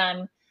about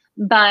them.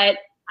 But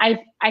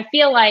I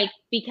feel like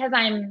because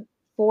I'm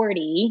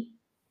 40,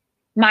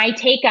 my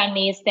take on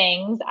these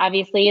things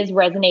obviously is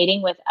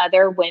resonating with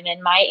other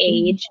women my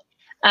age.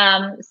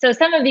 So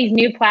some of these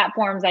new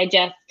platforms,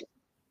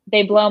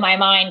 they blow my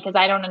mind because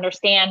I don't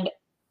understand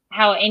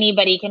how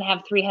anybody can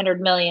have 300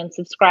 million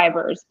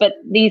subscribers, but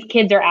these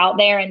kids are out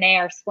there and they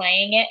are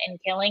slaying it and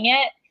killing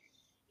it.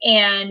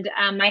 And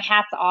my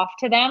hat's off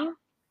to them.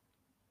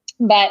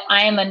 But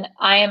I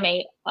am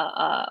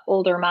a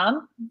older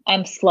mom.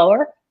 I'm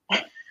slower.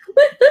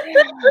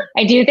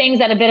 I do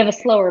things at a bit of a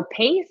slower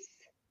pace.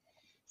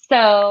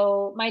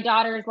 So my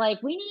daughter's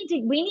like, we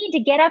need to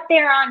get up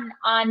there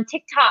on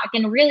TikTok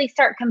and really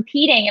start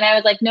competing. And I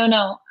was like,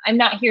 no, I'm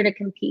not here to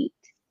compete.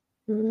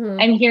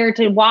 I'm here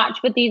to watch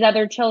what these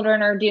other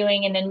children are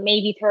doing and then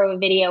maybe throw a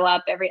video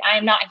up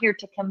I'm not here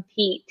to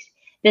compete.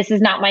 This is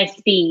not my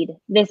speed.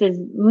 This is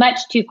much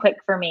too quick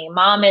for me.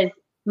 Mom is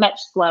much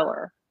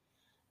slower.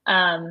 But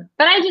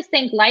I just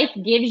think life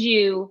gives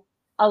you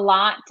a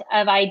lot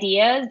of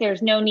ideas.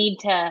 There's no need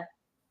to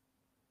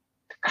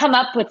come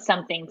up with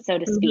something, so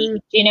to speak.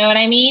 Do you know what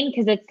I mean?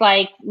 Because it's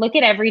like, look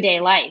at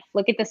everyday life.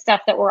 Look at the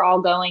stuff that we're all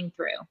going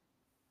through,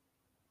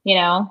 you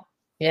know?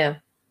 Yeah.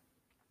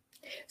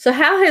 So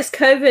how has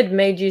COVID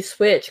made you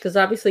switch? Because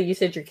obviously you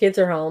said your kids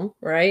are home,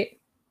 right?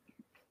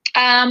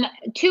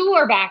 2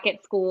 are back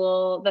at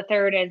school. The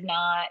third is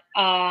not.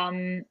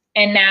 And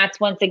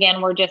that's, once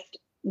again, we're just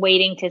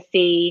waiting to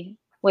see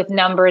with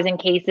numbers and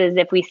cases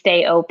if we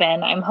stay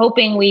open. I'm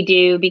hoping we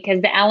do,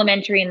 because the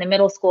elementary and the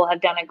middle school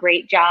have done a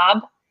great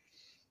job.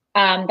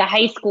 The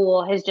high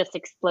school has just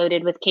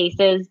exploded with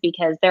cases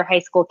because they're high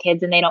school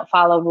kids and they don't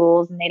follow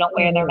rules and they don't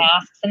wear their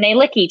masks and they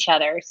lick each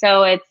other.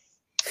 So it's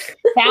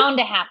bound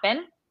to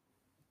happen.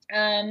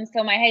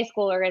 So my high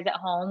schooler is at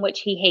home,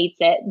 which he hates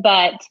it,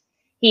 but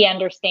he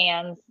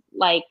understands,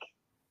 like,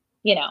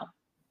 you know,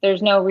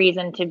 there's no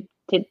reason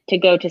to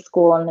go to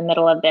school in the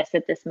middle of this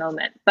at this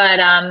moment. But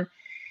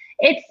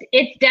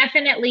it's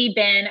definitely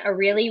been a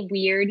really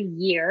weird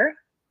year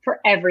for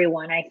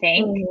everyone, I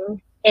think.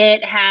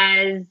 It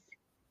has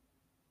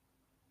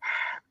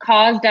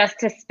caused us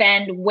to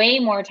spend way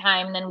more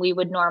time than we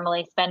would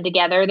normally spend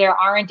together. There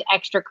aren't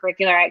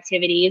extracurricular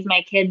activities.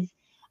 My kids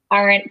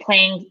aren't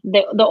playing.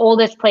 The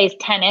oldest plays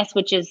tennis,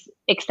 which is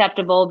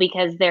acceptable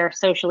because they're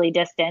socially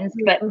distanced.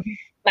 But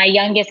my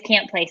youngest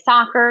can't play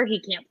soccer. He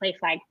can't play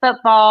flag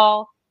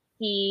football.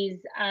 He's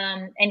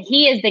and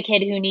he is the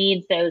kid who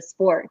needs those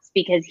sports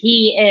because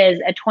he is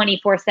a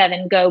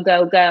 24/7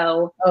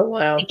 go. Oh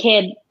wow. The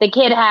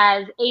kid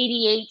has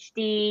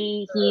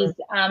ADHD. He's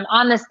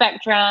on the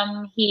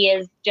spectrum. He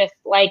is just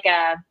like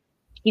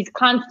he's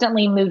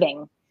constantly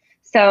moving.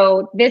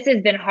 So this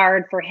has been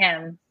hard for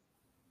him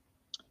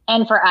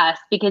and for us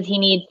because he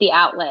needs the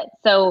outlet.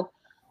 So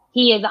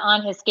he is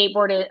on his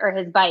skateboard or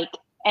his bike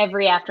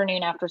every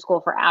afternoon after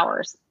school for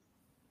hours.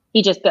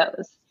 He just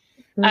goes.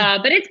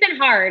 But it's been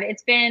hard.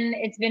 It's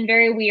been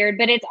very weird,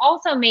 but it's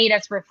also made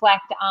us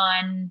reflect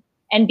on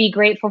and be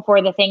grateful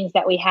for the things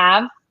that we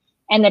have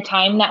and the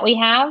time that we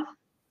have.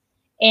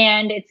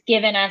 And it's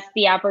given us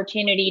the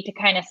opportunity to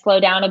kind of slow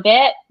down a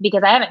bit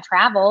because I haven't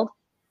traveled.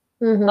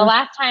 The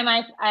last time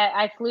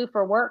I flew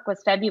for work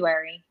was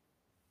February.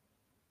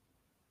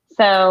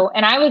 So,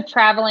 and I was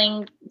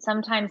traveling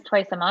sometimes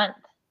twice a month.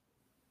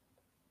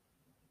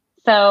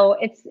 So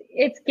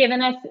it's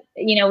given us,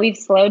 you know, we've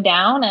slowed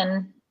down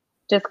and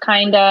just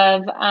kind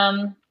of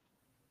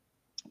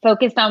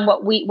focused on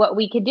what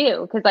we could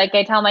do. Because like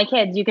I tell my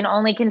kids, you can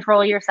only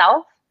control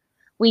yourself.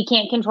 We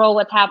can't control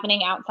what's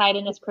happening outside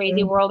in this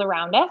crazy world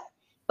around us,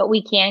 but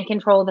we can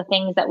control the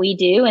things that we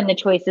do and the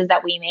choices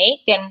that we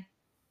make. And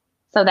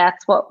so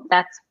that's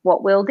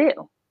what we'll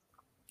do.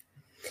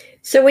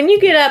 So when you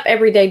get up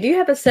every day, do you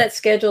have a set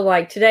schedule?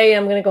 Like today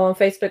I'm going to go on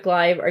Facebook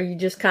Live, or you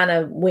just kind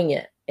of wing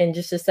it and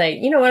just to say,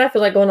 you know what, I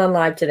feel like going on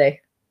live today?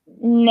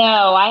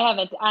 No, I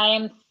haven't. I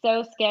am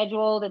so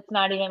scheduled. It's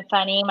not even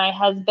funny. My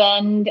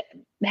husband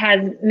has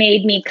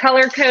made me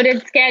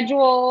color-coded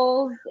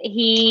schedules.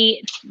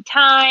 He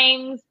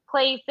times,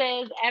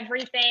 places,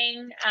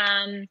 everything.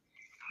 And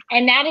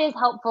that is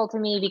helpful to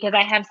me because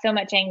I have so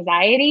much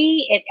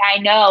anxiety. I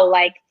know,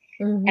 like,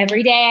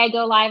 every day I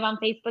go live on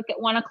Facebook at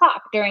 1:00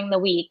 during the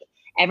week.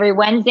 Every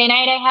Wednesday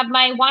night I have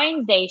my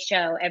Wines Day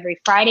show. Every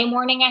Friday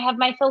morning I have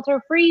my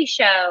Filter Free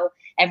show.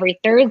 Every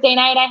Thursday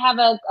night I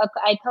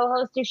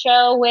co-host a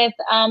show with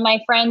my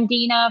friend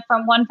Dina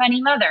from One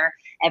Funny Mother.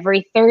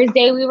 Every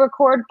Thursday we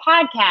record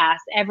podcasts.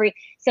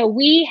 So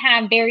we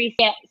have very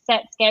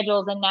set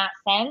schedules in that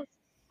sense.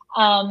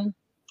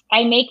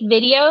 I make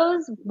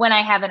videos when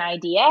I have an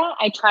idea.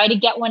 I try to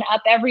get one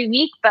up every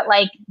week, but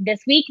like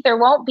this week there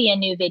won't be a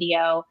new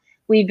video.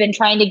 We've been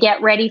trying to get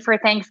ready for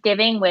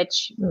Thanksgiving,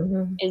 which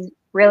is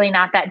really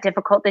not that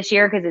difficult this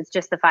year because it's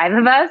just the 5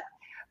 of us.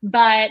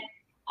 But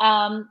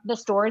the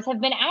stores have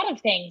been out of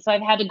things. So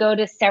I've had to go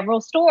to several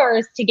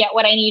stores to get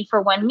what I need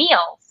for one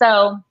meal.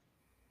 So,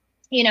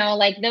 you know,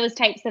 like those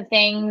types of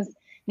things.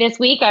 This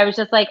week I was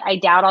just like, I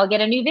doubt I'll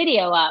get a new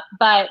video up.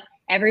 But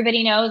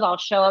Everybody knows I'll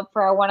show up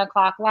for our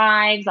 1:00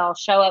 lives. I'll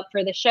show up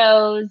for the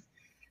shows.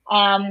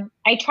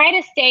 I try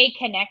to stay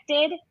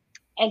connected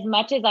as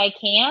much as I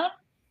can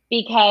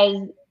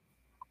because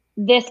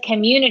this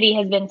community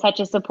has been such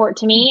a support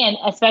to me. And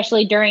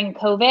especially during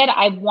COVID,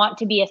 I want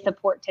to be a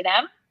support to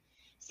them.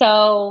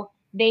 So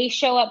they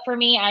show up for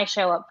me. I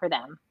show up for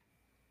them.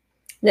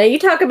 Now you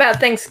talk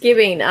about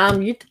Thanksgiving.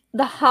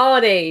 The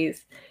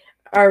holidays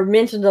are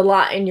mentioned a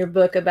lot in your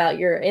book about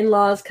your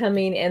in-laws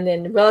coming and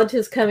then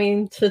relatives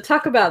coming. To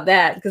talk about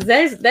that,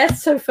 because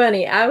that's so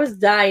funny. I was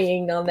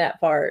dying on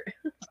that part.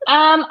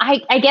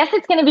 I guess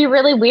it's going to be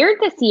really weird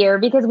this year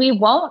because we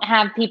won't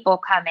have people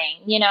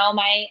coming. You know,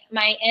 my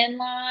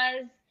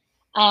in-laws.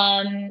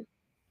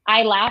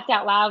 I laughed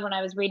out loud when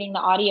I was reading the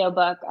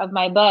audiobook of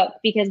my book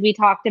because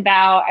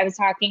I was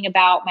talking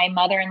about my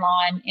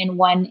mother-in-law in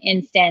one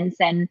instance,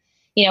 and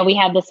you know, we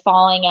had this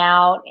falling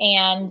out,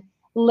 and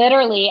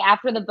literally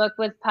after the book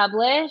was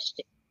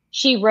published,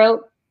 she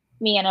wrote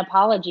me an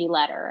apology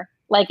letter,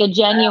 like a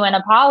genuine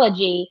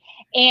apology.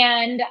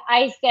 And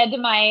I said to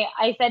my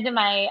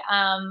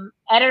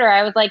editor,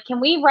 I was like,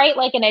 can we write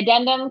like an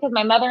addendum? Because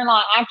my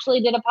mother-in-law actually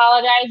did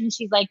apologize. And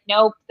she's like,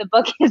 nope, the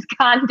book has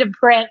gone to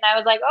print. And I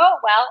was like, oh,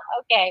 well,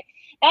 okay,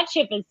 that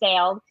ship has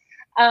sailed.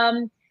 But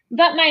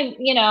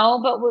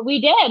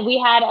we did. We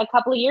had a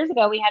couple of years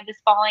ago, we had this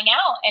falling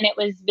out, and it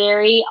was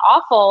very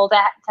awful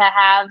to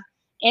have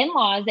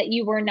in-laws that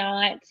you were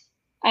not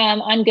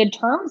on good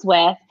terms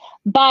with.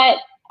 But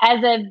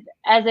as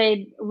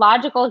a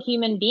logical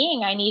human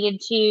being, I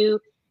needed to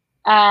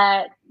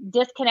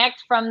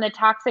disconnect from the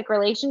toxic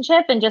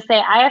relationship and just say,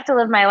 I have to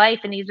live my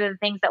life, and these are the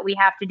things that we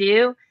have to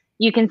do.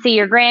 You can see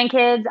your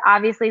grandkids.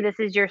 Obviously, this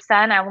is your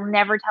son. I will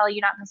never tell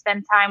you not to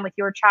spend time with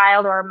your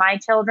child or my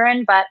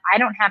children, but I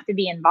don't have to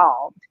be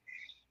involved.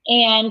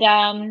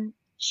 And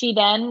she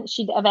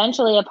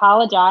eventually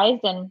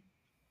apologized, and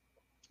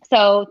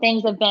so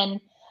things have been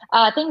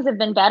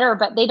better,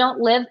 but they don't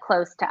live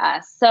close to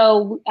us.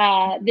 So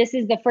this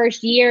is the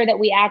first year that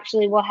we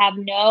actually will have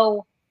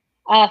no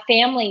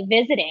family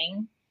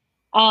visiting,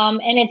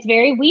 and it's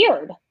very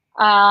weird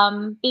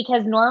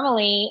because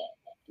normally,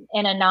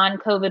 in a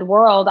non-COVID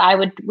world,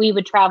 we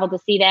would travel to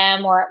see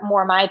them or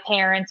more my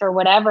parents or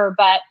whatever.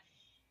 But,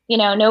 you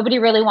know, nobody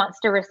really wants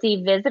to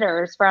receive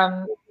visitors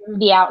from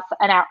the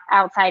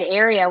outside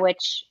area,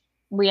 which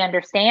we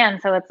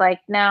understand. So it's like,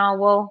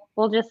 no,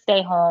 we'll just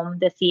stay home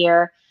this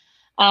year.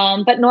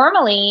 But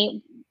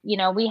normally, you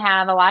know, we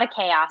have a lot of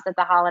chaos at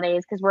the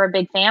holidays because we're a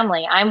big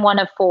family. I'm one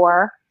of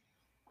four.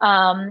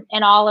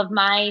 And all of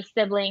my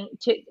siblings,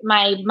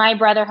 my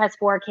brother has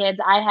 4 kids.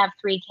 I have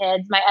 3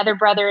 kids. My other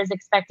brother is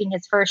expecting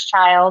his first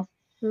child.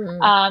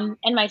 And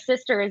my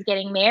sister is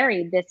getting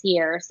married this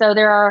year. So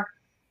there are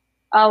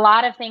a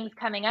lot of things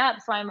coming up.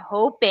 So I'm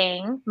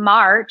hoping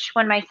March,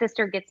 when my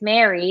sister gets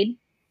married,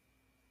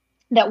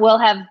 that we'll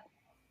have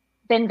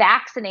been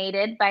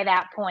vaccinated by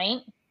that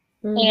point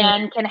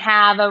and can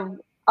have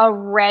a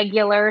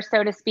regular,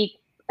 so to speak,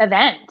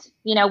 event.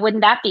 You know,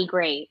 wouldn't that be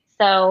great?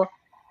 So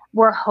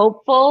we're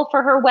hopeful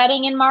for her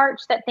wedding in March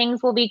that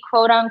things will be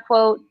quote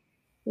unquote,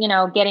 you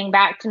know, getting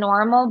back to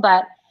normal.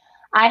 But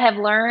I have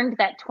learned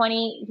that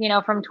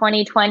from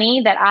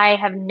 2020, that I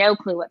have no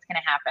clue what's going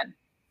to happen.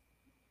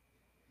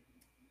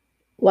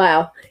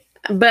 Wow.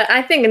 But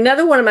I think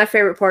another one of my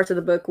favorite parts of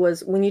the book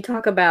was when you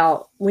talk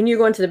about when you're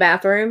going to the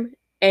bathroom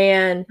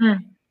and,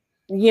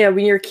 you know,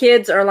 when your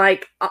kids are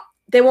like,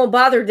 they won't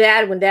bother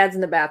dad when dad's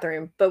in the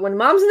bathroom. But when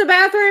mom's in the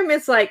bathroom,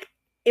 it's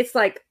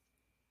like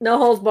no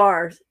holds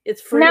bars.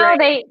 It's free. No,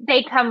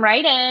 they come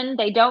right in.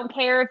 They don't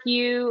care if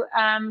you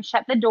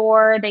shut the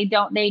door. They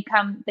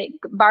come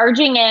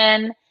barging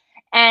in,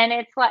 and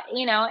it's like,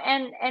 you know,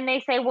 and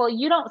they say, well,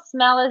 you don't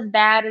smell as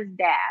bad as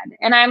dad.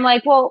 And I'm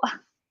like, well,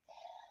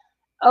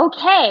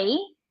 okay,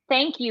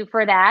 thank you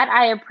for that.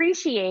 I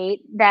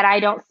appreciate that I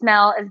don't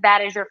smell as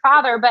bad as your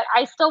father, but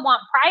I still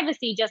want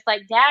privacy just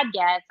like dad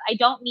gets. I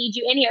don't need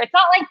you in here. It's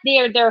not like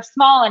they're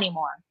small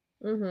anymore.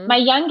 My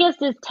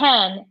youngest is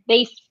 10.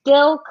 They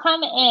still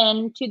come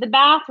in to the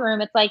bathroom.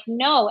 It's like,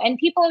 no. And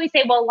people always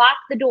say, well, lock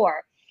the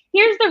door.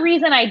 Here's the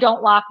reason I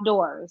don't lock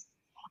doors.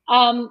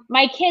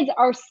 My kids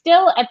are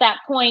still at that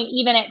point,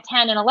 even at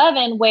 10 and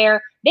 11,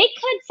 where they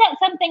could set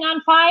something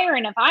on fire.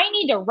 And if I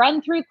need to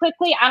run through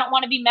quickly, I don't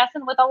want to be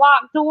messing with a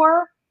locked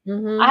door.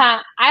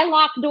 I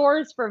lock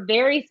doors for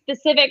very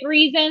specific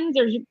reasons.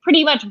 There's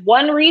pretty much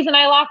one reason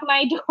I lock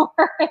my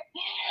door,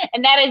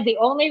 and that is the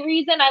only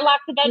reason I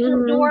lock the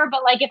bedroom door.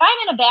 But like, if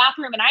I'm in a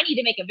bathroom and I need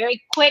to make a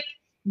very quick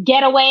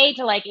getaway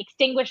to like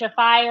extinguish a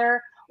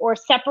fire or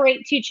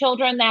separate 2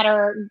 children that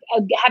are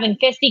having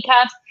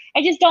fisticuffs,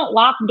 I just don't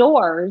lock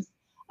doors.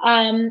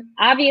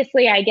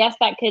 Obviously, I guess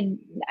that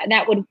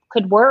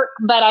could work,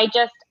 but I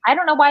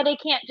don't know why they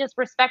can't just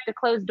respect a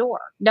closed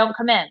door. Don't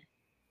come in,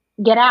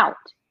 get out.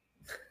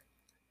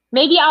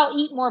 Maybe I'll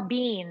eat more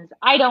beans.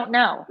 I don't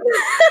know.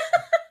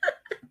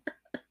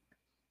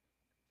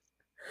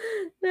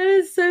 That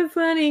is so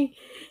funny.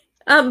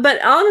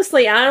 But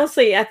honestly,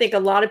 I think a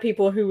lot of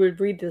people who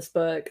would read this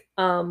book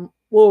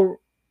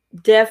will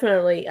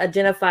definitely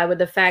identify with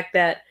the fact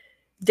that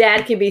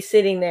dad could be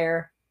sitting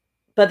there,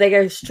 but they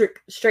go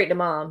straight to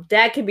mom.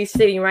 Dad could be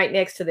sitting right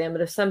next to them,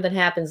 but if something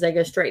happens, they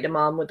go straight to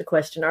mom with the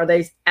question, or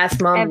they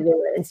ask mom to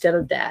do it instead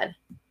of dad.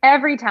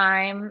 Every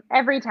time.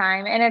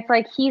 And it's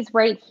like, he's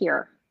right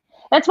here.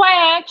 That's why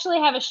I actually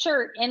have a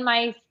shirt in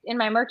my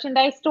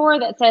merchandise store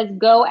that says,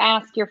 go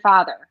ask your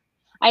father.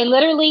 I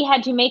literally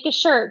had to make a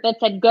shirt that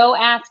said, go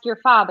ask your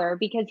father,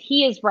 because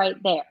he is right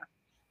there.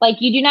 Like,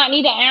 you do not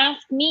need to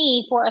ask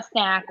me for a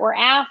snack or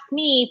ask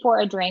me for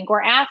a drink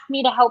or ask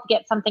me to help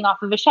get something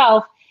off of a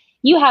shelf.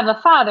 You have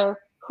a father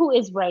who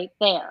is right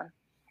there.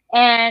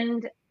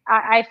 And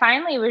I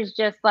finally was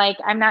just like,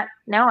 I'm not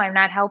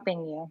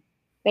helping you.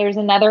 There's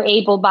another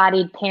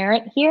able-bodied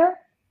parent here.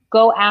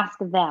 Go ask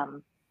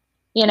them,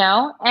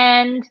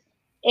 and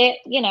it,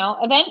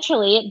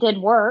 eventually it did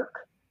work,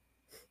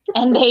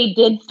 and they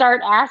did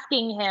start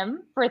asking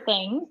him for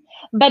things,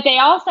 but they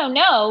also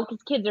know,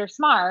 because kids are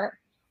smart,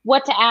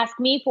 what to ask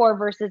me for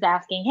versus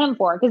asking him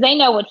for, because they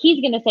know what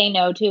he's going to say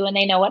no to, and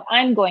they know what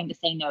I'm going to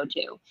say no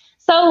to.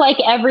 So like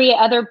every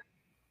other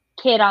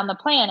kid on the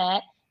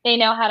planet, they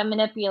know how to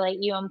manipulate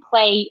you and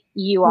play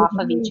you off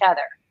of each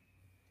other,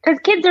 because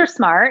kids are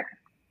smart.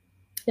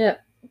 Yeah.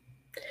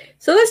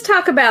 So let's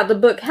talk about the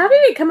book. How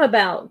did it come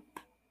about?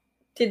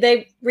 Did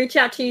they reach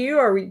out to you,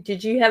 or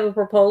did you have a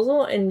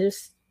proposal and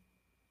just?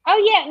 Oh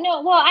yeah,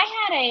 no. Well, I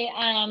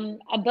had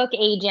a book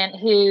agent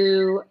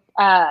who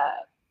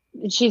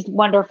she's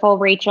wonderful,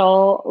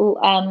 Rachel.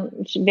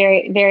 She's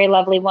very, very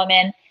lovely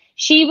woman.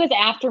 She was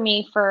after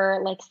me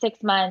for like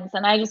 6 months,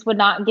 and I just would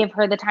not give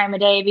her the time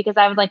of day, because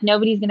I was like,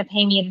 nobody's going to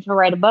pay me to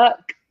write a book,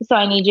 so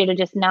I need you to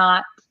just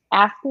not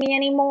ask me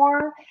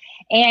anymore.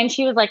 And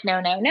she was like,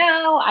 no.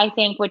 I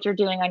think what you're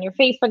doing on your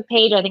Facebook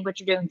page, I think what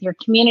you're doing with your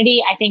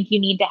community, I think you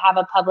need to have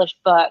a published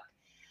book.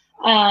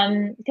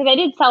 Because I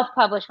did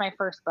self-publish my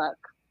first book.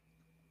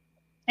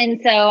 And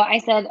so I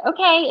said,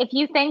 okay, if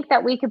you think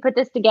that we could put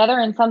this together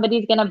and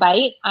somebody's going to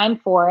bite, I'm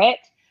for it.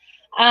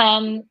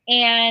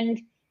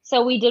 And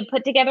so we did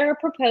put together a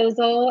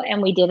proposal,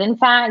 and we did, in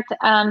fact,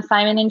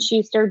 Simon &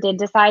 Schuster did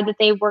decide that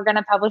they were going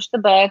to publish the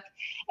book.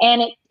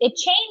 And it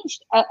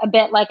changed a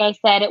bit. Like I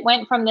said, it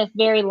went from this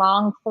very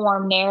long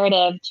form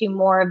narrative to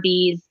more of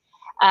these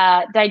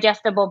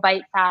digestible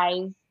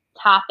bite-sized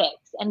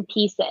topics and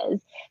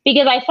pieces,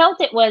 because I felt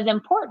it was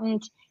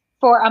important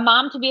for a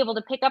mom to be able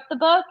to pick up the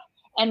book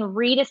and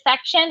read a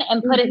section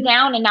and put it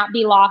down and not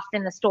be lost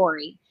in the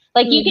story.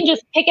 Like, you can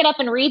just pick it up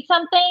and read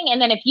something,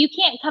 and then if you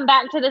can't come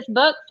back to this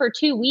book for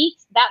 2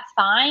 weeks, that's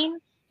fine.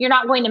 You're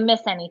not going to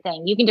miss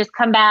anything. You can just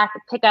come back,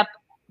 pick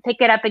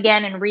it up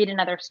again, and read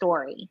another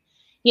story.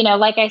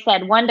 Like I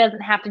said, one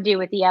doesn't have to do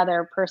with the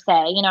other per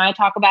se. I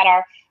talk about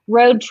our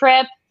road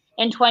trip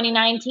in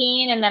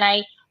 2019, and then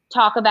I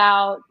talk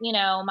about,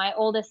 my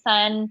oldest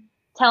son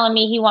telling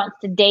me he wants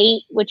to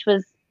date, which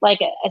was like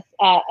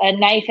a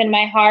knife in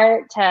my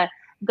heart, to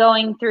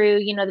going through,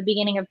 the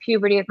beginning of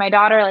puberty with my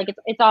daughter. Like,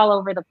 it's all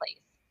over the place.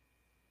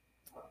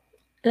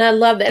 And I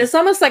love that. It's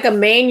almost like a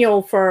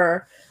manual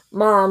for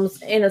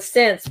moms in a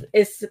sense.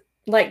 It's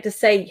like to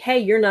say, hey,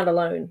 you're not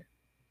alone.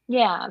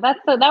 Yeah, that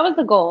was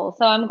the goal.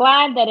 So I'm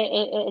glad that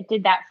it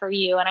did that for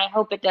you, and I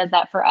hope it does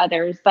that for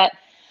others. But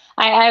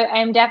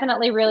I'm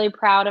definitely really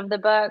proud of the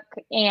book,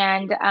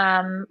 and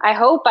I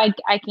hope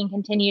I can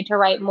continue to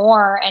write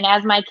more. And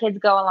as my kids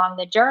go along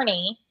the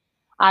journey,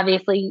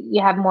 obviously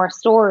you have more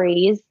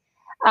stories.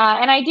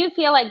 And I do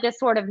feel like this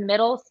sort of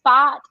middle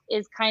spot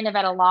is kind of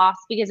at a loss,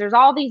 because there's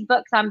all these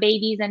books on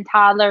babies and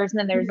toddlers, and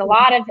then there's a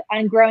lot of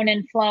ungrown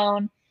and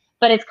flown,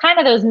 but it's kind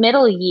of those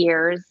middle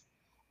years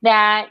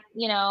that,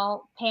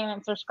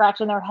 parents are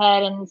scratching their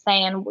head and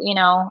saying,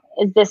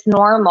 is this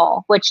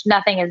normal? Which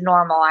nothing is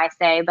normal, I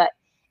say, but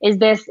is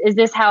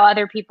this how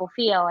other people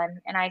feel?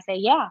 And I say,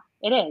 yeah,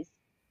 it is.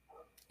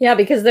 Yeah,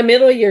 because the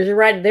middle years, you're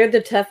right, they're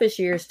the toughest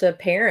years to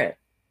parent,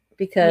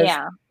 because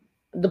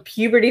the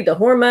puberty, the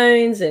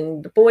hormones,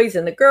 and the boys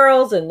and the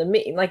girls, and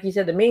like you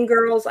said, the mean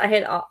girls. I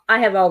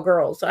have all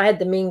girls, so I had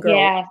the mean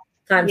girls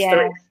times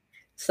 3.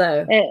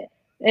 So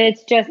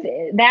it's just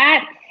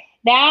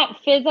that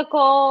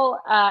physical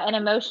and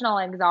emotional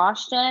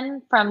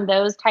exhaustion from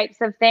those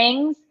types of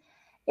things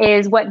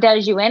is what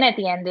does you in at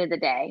the end of the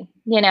day.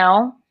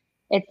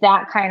 It's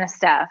that kind of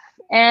stuff,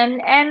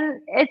 and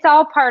it's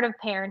all part of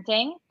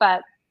parenting.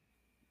 But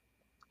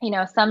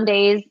some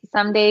days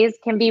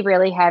can be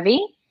really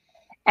heavy,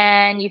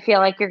 and you feel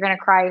like you're going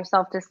to cry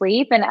yourself to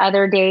sleep, and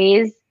other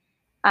days,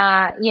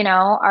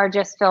 are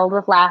just filled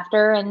with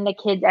laughter, and the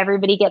kids,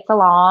 everybody gets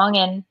along,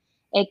 and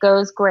it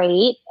goes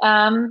great.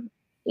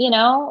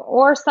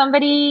 Or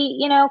somebody,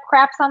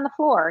 craps on the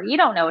floor. You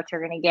don't know what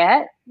you're going to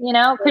get.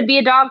 Could be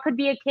a dog, could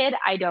be a kid.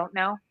 I don't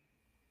know.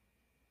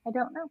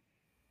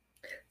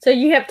 So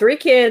you have 3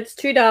 kids,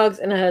 2 dogs,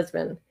 and a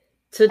husband.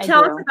 So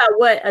tell us about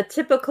what a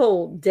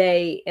typical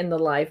day in the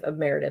life of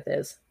Meredith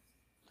is.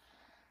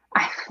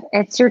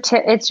 It's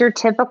your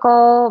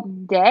typical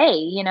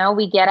day.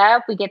 We get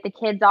up, we get the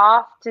kids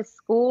off to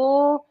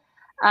school.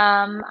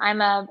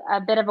 I'm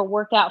a bit of a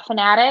workout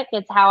fanatic.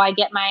 It's how I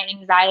get my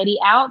anxiety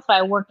out. So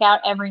I work out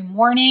every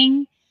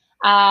morning.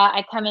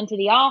 I come into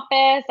the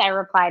office, I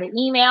reply to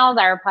emails,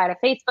 I reply to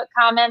Facebook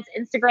comments,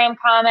 Instagram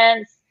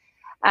comments,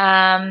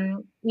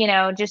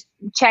 just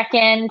check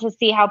in to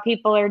see how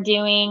people are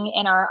doing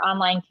in our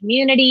online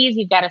communities.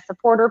 We've got a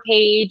supporter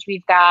page.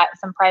 We've got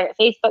some private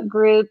Facebook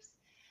groups.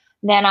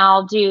 Then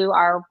I'll do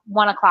our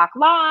 1:00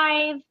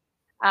 live,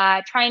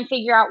 try and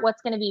figure out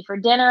what's going to be for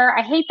dinner.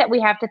 I hate that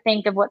we have to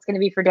think of what's going to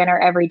be for dinner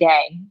every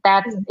day.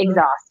 That's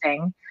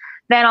exhausting.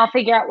 Then I'll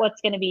figure out what's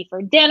going to be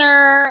for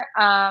dinner.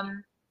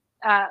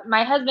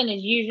 My husband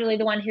is usually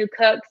the one who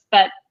cooks,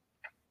 but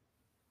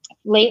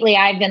lately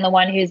I've been the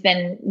one who's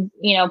been,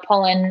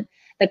 pulling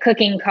the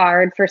cooking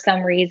card for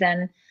some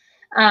reason.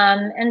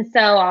 And so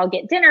I'll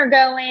get dinner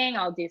going.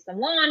 I'll do some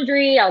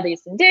laundry. I'll do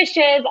some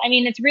dishes. I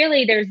mean,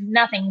 there's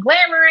nothing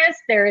glamorous.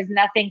 There is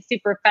nothing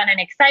super fun and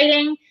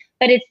exciting,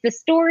 but it's the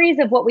stories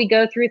of what we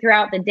go through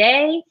throughout the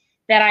day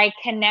that I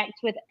connect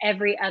with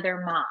every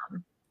other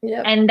mom.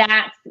 Yep. And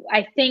that's,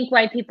 I think,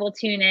 why people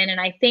tune in,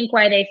 and I think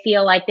why they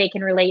feel like they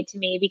can relate to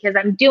me, because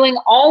I'm doing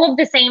all of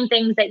the same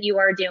things that you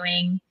are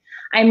doing.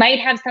 I might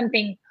have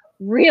something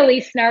really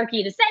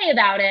snarky to say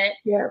about it,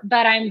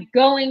 but I'm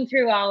going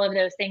through all of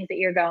those things that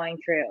you're going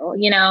through.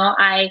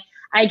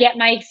 I get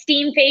my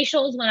steam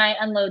facials when I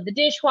unload the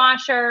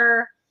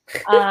dishwasher.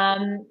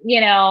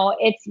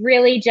 It's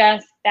really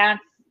just, that's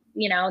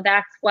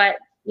what,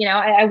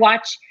 I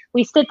watch.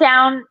 We sit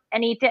down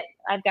and eat it.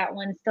 I've got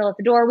one still at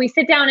the door. We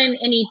sit down and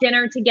eat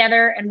dinner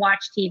together and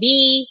watch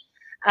TV.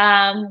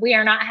 We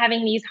are not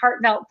having these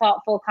heartfelt,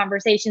 thoughtful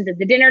conversations at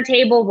the dinner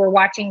table. We're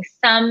watching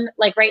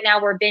like right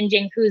now we're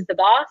binging Who's the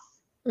Boss.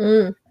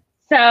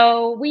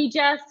 So we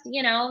just,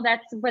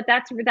 that's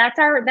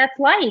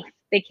life.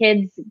 The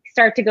kids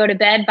start to go to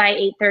bed by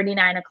 8:30,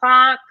 9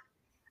 o'clock.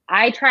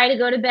 I try to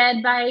go to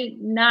bed by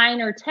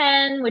 9 or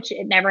 10, which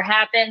it never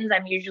happens.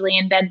 I'm usually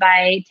in bed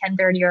by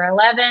 10:30 or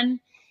 11.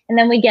 And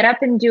then we get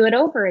up and do it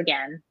over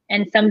again.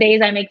 And some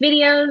days I make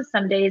videos,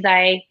 some days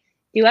I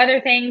do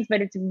other things,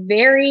 but it's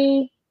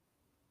very,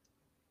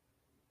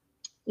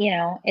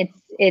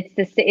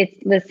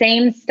 it's the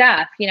same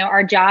stuff.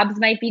 Our jobs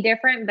might be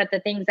different, but the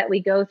things that we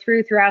go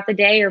throughout the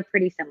day are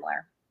pretty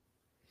similar.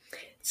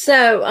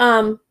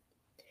 So,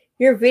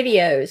 your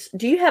videos,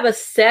 do you have a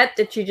set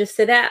that you just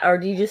sit at, or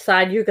do you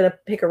decide you're going to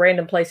pick a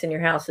random place in your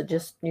house that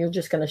you're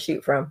just going to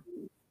shoot from?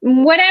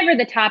 Whatever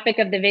the topic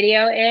of the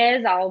video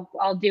is,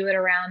 I'll do it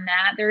around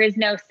that. There is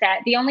no set.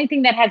 The only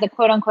thing that has a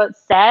quote unquote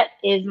set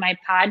is my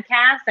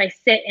podcast. I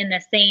sit in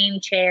the same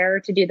chair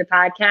to do the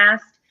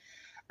podcast.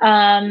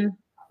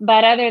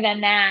 But other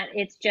than that,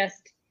 it's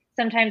just,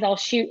 sometimes I'll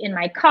shoot in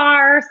my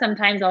car.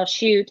 Sometimes I'll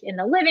shoot in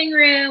the living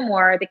room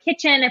or the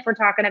kitchen if we're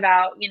talking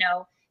about,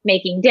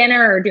 making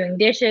dinner or doing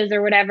dishes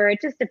or whatever.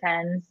 It just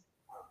depends.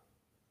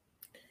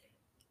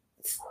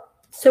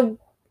 So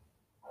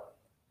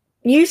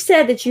you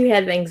said that you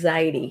had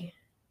anxiety.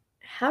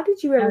 How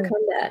did you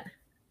overcome that?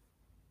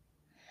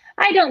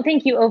 I don't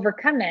think you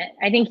overcome it.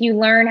 I think you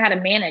learn how to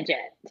manage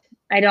it.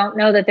 I don't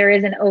know that there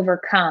is an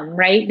overcome,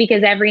 right?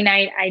 Because every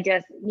night I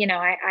just,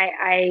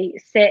 I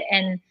sit,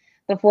 and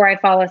before I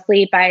fall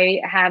asleep, I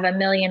have a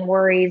million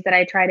worries that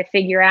I try to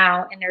figure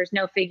out, and there's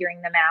no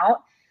figuring them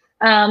out.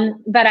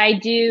 But I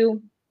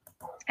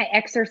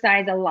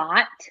exercise a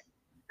lot.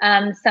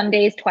 Some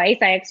days twice.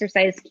 I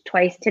exercised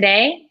twice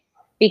today,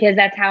 because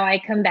that's how I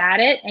combat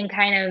it and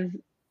kind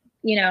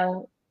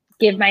of,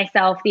 give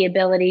myself the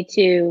ability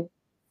to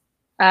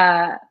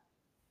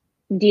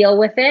deal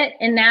with it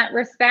in that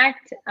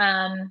respect.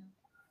 I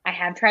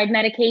have tried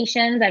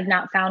medications. I've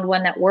not found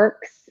one that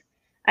works.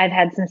 I've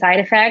had some side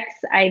effects.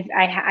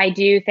 I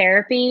do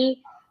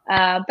therapy,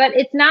 but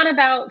it's not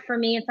about, for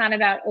me, it's not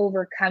about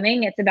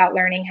overcoming. It's about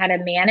learning how to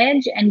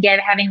manage and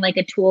having like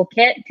a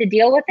toolkit to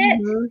deal with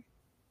it.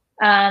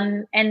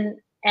 Mm-hmm.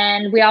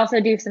 And we also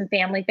do some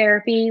family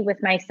therapy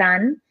with my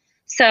son.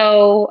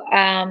 So,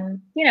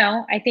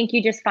 I think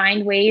you just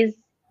find ways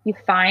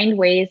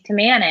to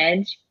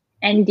manage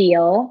and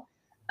deal.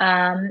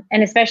 And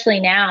especially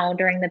now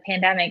during the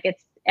pandemic,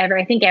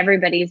 I think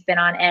everybody's been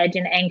on edge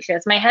and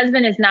anxious. My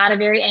husband is not a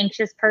very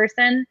anxious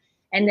person,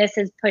 and this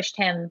has pushed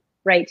him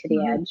right to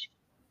the edge.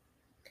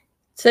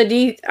 So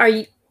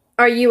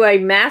are you a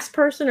mask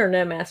person or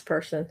no mask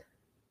person?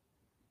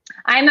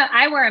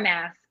 I wear a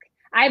mask.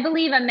 I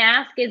believe a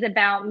mask is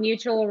about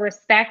mutual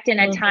respect in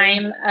a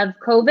time of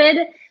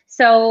COVID.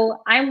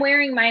 So I'm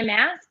wearing my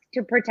mask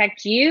to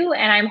protect you,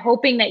 and I'm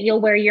hoping that you'll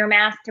wear your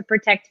mask to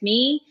protect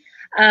me.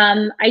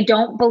 I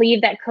don't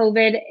believe that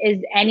COVID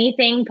is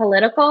anything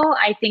political.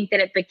 I think that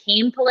it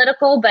became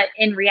political, but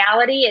in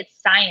reality,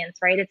 it's science,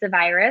 right? It's a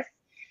virus.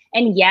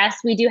 And yes,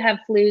 we do have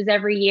flus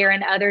every year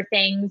and other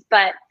things.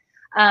 But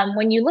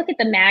when you look at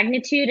the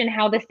magnitude and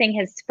how this thing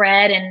has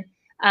spread, and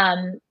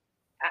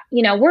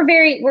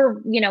we're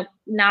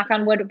knock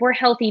on wood, we're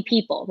healthy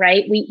people,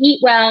 right? We eat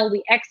well,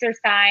 we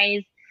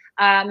exercise.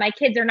 My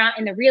kids are not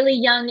in the really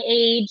young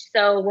age,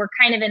 so we're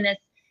kind of in this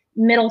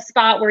middle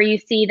spot where you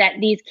see that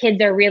these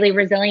kids are really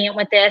resilient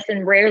with this,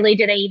 and rarely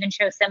do they even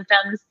show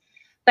symptoms.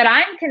 But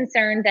I'm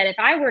concerned that if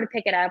I were to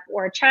pick it up,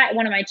 or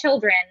one of my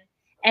children,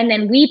 and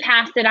then we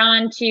passed it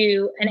on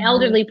to an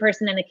elderly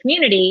person in the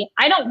community.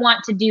 I don't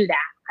want to do that.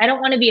 I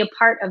don't want to be a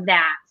part of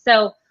that.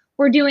 So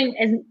we're doing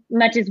as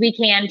much as we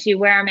can to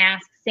wear our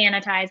masks,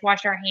 sanitize,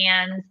 wash our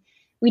hands.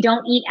 We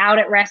don't eat out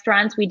at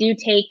restaurants. We do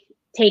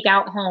take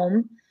out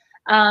home.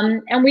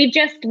 And we've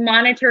just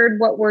monitored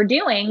what we're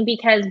doing,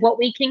 because what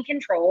we can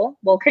control,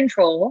 we'll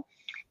control.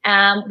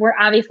 We're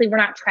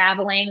not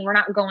traveling. We're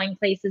not going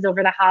places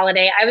over the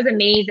holiday. I was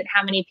amazed at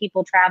how many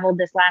people traveled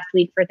this last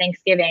week for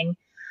Thanksgiving.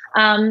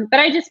 But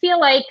I just feel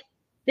like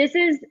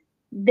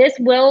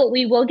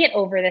we will get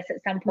over this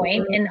at some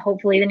point in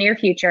hopefully the near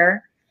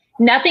future.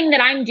 Nothing that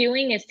I'm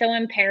doing is so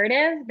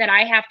imperative that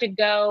I have to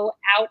go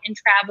out and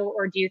travel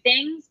or do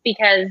things,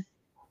 because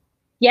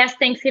yes,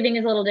 Thanksgiving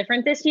is a little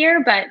different this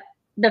year, but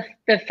the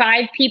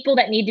 5 people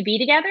that need to be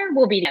together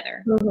will be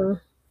together. Mm-hmm.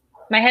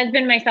 My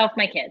husband, myself,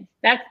 my kids.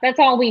 That's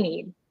all we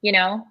need,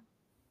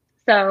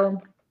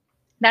 So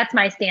that's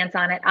my stance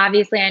on it.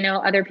 Obviously, I know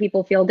other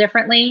people feel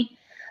differently,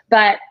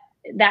 but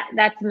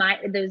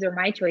those are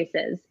my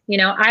choices.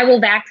 I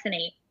will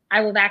vaccinate.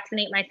 I will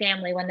vaccinate my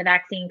family when the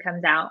vaccine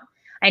comes out.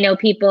 I know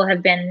people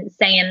have been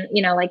saying,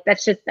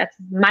 that's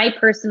my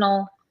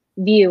personal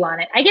view on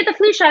it. I get the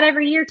flu shot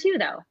every year too,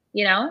 though,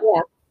 Yeah.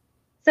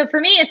 So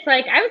for me, it's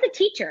like, I was a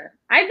teacher.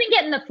 I've been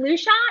getting the flu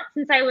shot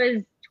since I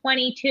was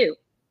 22.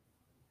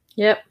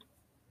 Yep.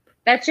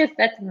 That's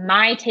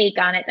my take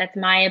on it. That's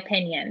my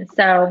opinion.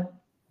 So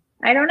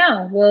I don't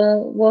know.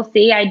 We'll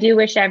see. I do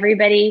wish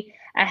everybody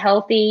a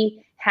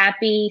healthy,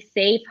 happy,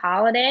 safe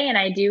holiday. And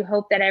I do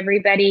hope that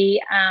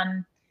everybody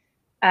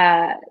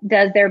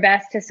does their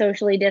best to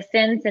socially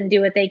distance and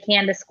do what they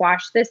can to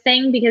squash this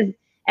thing, because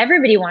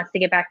everybody wants to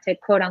get back to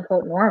quote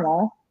unquote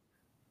normal.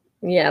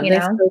 Yeah,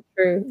 that's so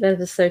true.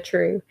 That is so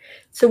true.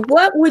 So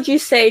what would you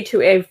say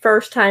to a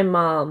first-time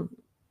mom?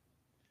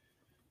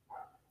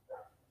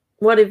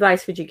 What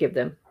advice would you give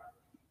them?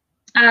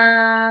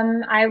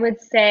 I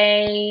would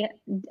say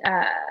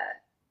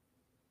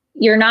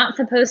you're not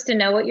supposed to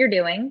know what you're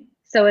doing,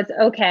 so it's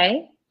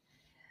okay.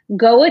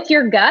 Go with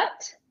your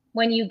gut.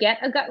 When you get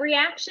a gut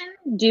reaction,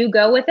 do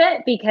go with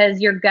it,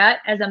 because your gut,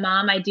 as a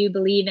mom, I do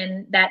believe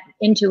in that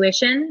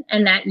intuition,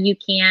 and that you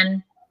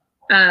can,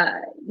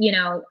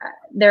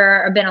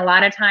 there have been a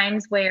lot of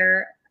times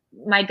where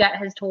my gut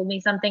has told me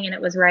something and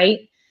it was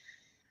right.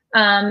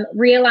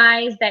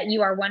 Realize that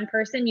you are one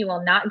person. You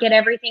will not get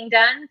everything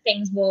done.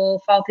 Things will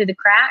fall through the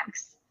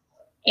cracks.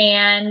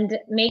 And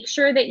make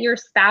sure that your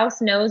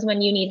spouse knows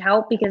when you need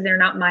help, because they're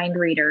not mind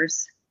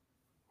readers.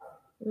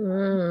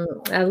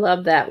 I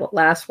love that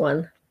last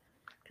one.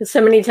 Because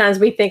so many times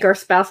we think our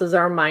spouses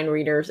are mind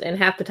readers, and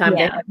half the time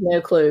they have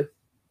no clue.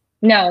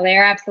 No,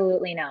 they're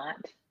absolutely not.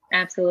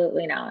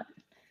 Absolutely not.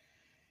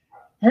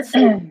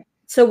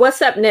 So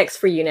what's up next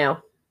for you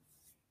now?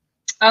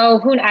 Oh,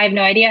 I have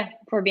no idea,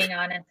 if we're being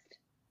honest.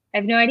 I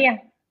have no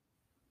idea.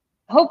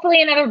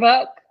 Hopefully another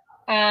book.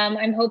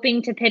 I'm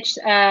hoping to pitch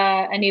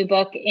a new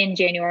book in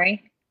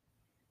January.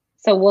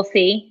 So we'll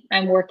see.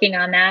 I'm working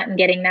on that and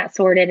getting that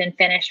sorted and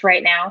finished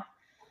right now.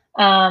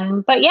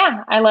 But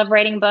yeah, I love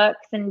writing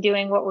books and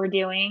doing what we're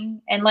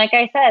doing. And like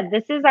I said,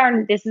 this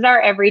is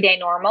our everyday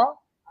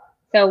normal.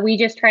 So we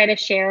just try to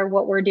share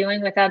what we're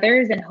doing with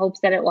others in hopes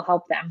that it will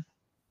help them.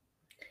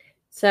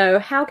 So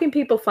how can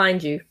people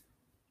find you?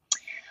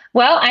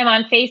 Well, I'm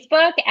on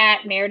Facebook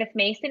at Meredith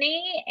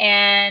Masony,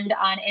 and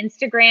on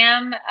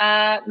Instagram,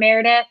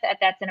 Meredith at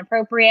That's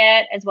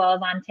Inappropriate, as well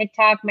as on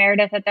TikTok,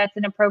 Meredith at That's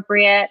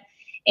Inappropriate.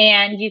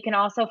 And you can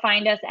also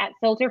find us at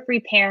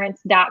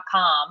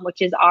filterfreeparents.com,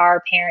 which is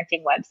our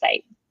parenting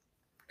website.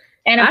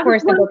 And of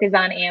course, the book is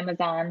on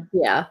Amazon.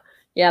 Yeah.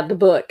 Yeah, the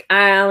book.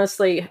 I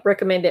honestly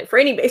recommend it for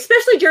anybody,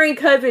 especially during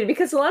COVID,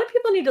 because a lot of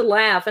people need to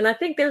laugh. And I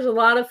think there's a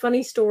lot of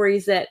funny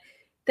stories that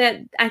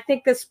I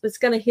think this is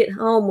going to hit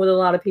home with a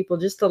lot of people,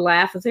 just to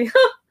laugh and say,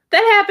 oh,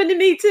 that happened to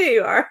me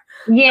too. Or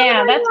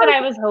yeah, that's what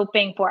I was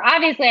hoping for.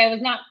 Obviously, I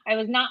was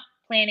not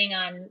planning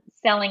on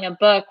selling a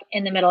book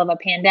in the middle of a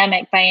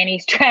pandemic by any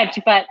stretch,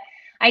 but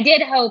I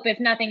did hope, if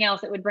nothing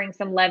else, it would bring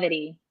some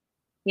levity,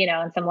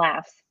 and some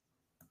laughs.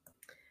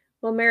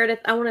 Well, Meredith,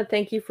 I want to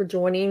thank you for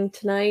joining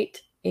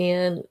tonight,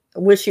 and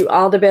wish you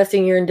all the best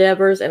in your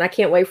endeavors. And I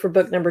can't wait for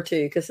book number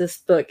 2, because this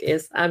book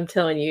is, I'm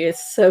telling you,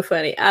 it's so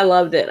funny. I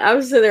loved it. I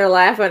was sitting there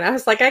laughing. I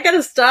was like, I got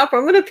to stop.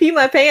 I'm going to pee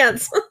my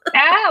pants.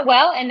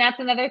 Well, and that's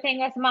another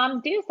thing us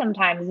moms do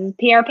sometimes, is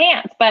pee our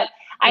pants. But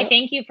I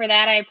thank you for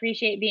that. I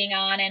appreciate being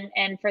on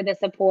and for the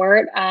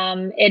support.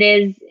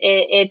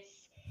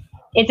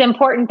 It's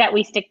important that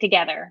we stick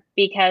together,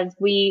 because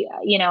we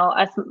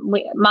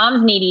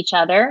moms need each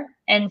other.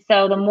 And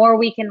so the more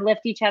we can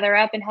lift each other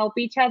up and help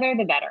each other,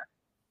 the better.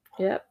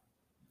 Yep.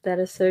 That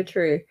is so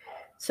true.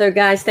 So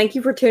guys, thank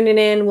you for tuning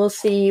in. We'll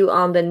see you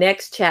on the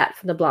next chat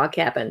from the Blog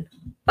Cabin.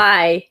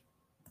 Bye.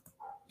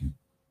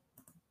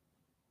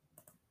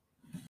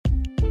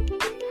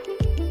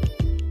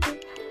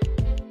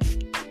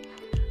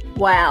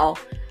 Wow.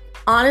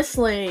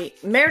 Honestly,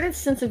 Meredith's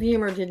sense of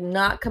humor did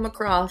not come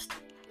across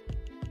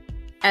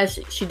as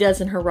she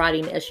does in her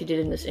writing as she did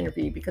in this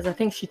interview, because I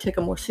think she took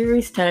a more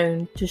serious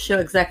tone to show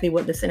exactly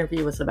what this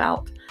interview was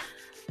about.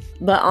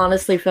 But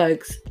honestly,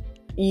 folks,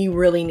 you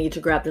really need to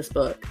grab this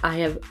book. I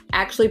have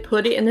actually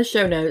put it in the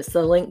show notes,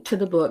 the link to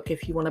the book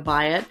if you want to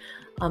buy it,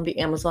 the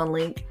Amazon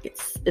link.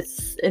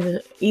 It's an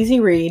easy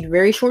read,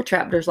 very short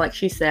chapters like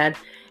she said,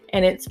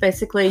 and it's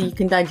basically you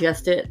can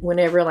digest it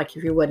whenever, like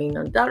if you're waiting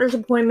on doctor's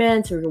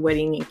appointments or you're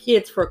waiting in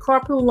kids for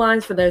carpool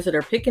lines for those that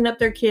are picking up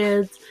their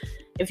kids.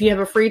 If you have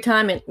a free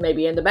time,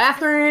 maybe in the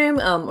bathroom,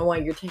 or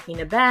while you're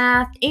taking a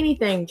bath,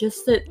 anything,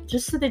 just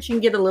so that you can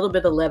get a little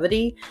bit of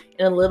levity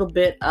and a little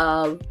bit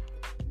of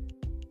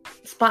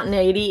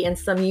spontaneity and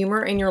some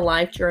humor in your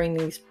life during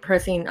these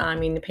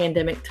the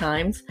pandemic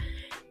times.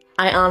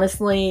 I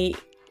honestly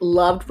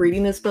loved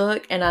reading this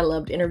book, and I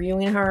loved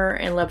interviewing her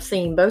and loved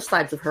seeing both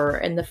sides of her.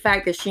 And the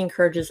fact that she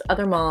encourages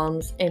other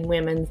moms and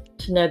women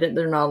to know that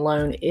they're not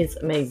alone is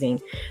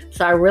amazing.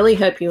 So I really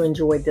hope you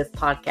enjoyed this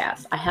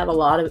podcast. I have a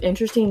lot of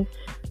interesting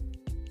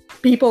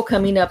people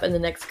coming up in the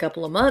next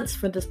couple of months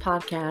for this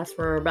podcast.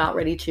 We're about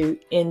ready to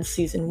end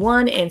season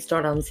 1 and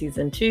start on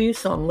season 2.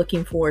 So I'm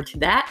looking forward to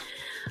that.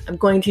 I'm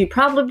going to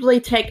probably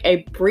take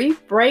a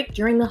brief break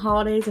during the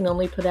holidays and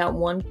only put out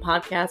one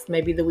podcast,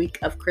 maybe the week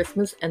of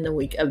Christmas and the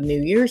week of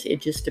New Year's.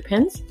 It just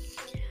depends.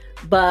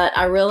 But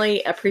I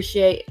really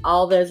appreciate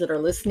all those that are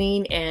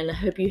listening, and I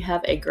hope you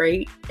have a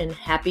great and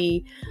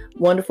happy,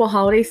 wonderful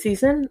holiday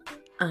season.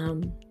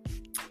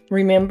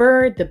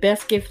 Remember, the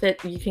best gift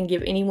that you can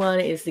give anyone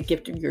is the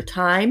gift of your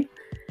time,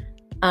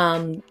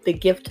 the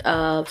gift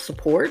of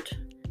support.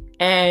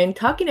 And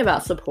talking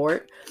about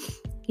support,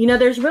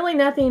 there's really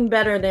nothing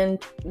better than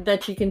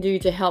that you can do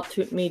to help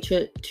me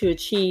to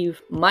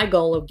achieve my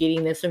goal of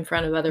getting this in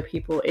front of other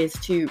people is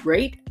to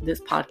rate this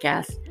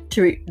podcast,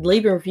 to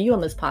leave a review on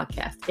this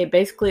podcast. It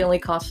basically only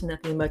costs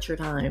nothing but your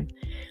time,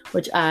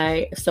 which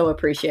I so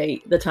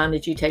appreciate the time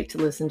that you take to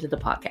listen to the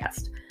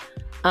podcast.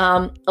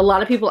 A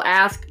lot of people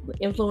ask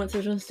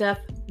influencers and stuff,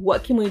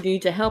 what can we do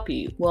to help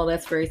you? Well,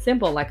 that's very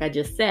simple. Like I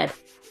just said,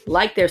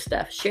 like their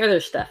stuff, share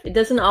their stuff. It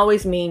doesn't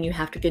always mean you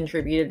have to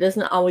contribute. It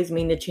doesn't always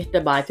mean that you have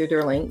to buy through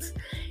their links.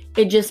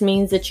 It just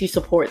means that you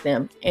support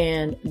them.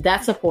 And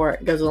that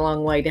support goes a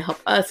long way to help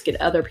us get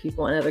other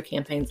people and other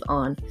campaigns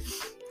on.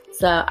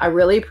 So I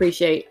really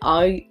appreciate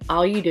all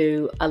you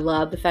do. I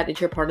love the fact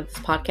that you're part of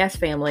this podcast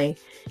family.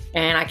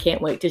 And I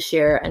can't wait to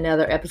share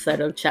another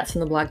episode of Chats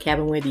in the Blog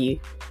Cabin with you.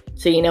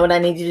 So you know what I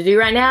need you to do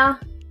right now?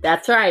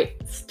 That's right.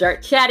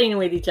 Start chatting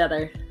with each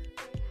other.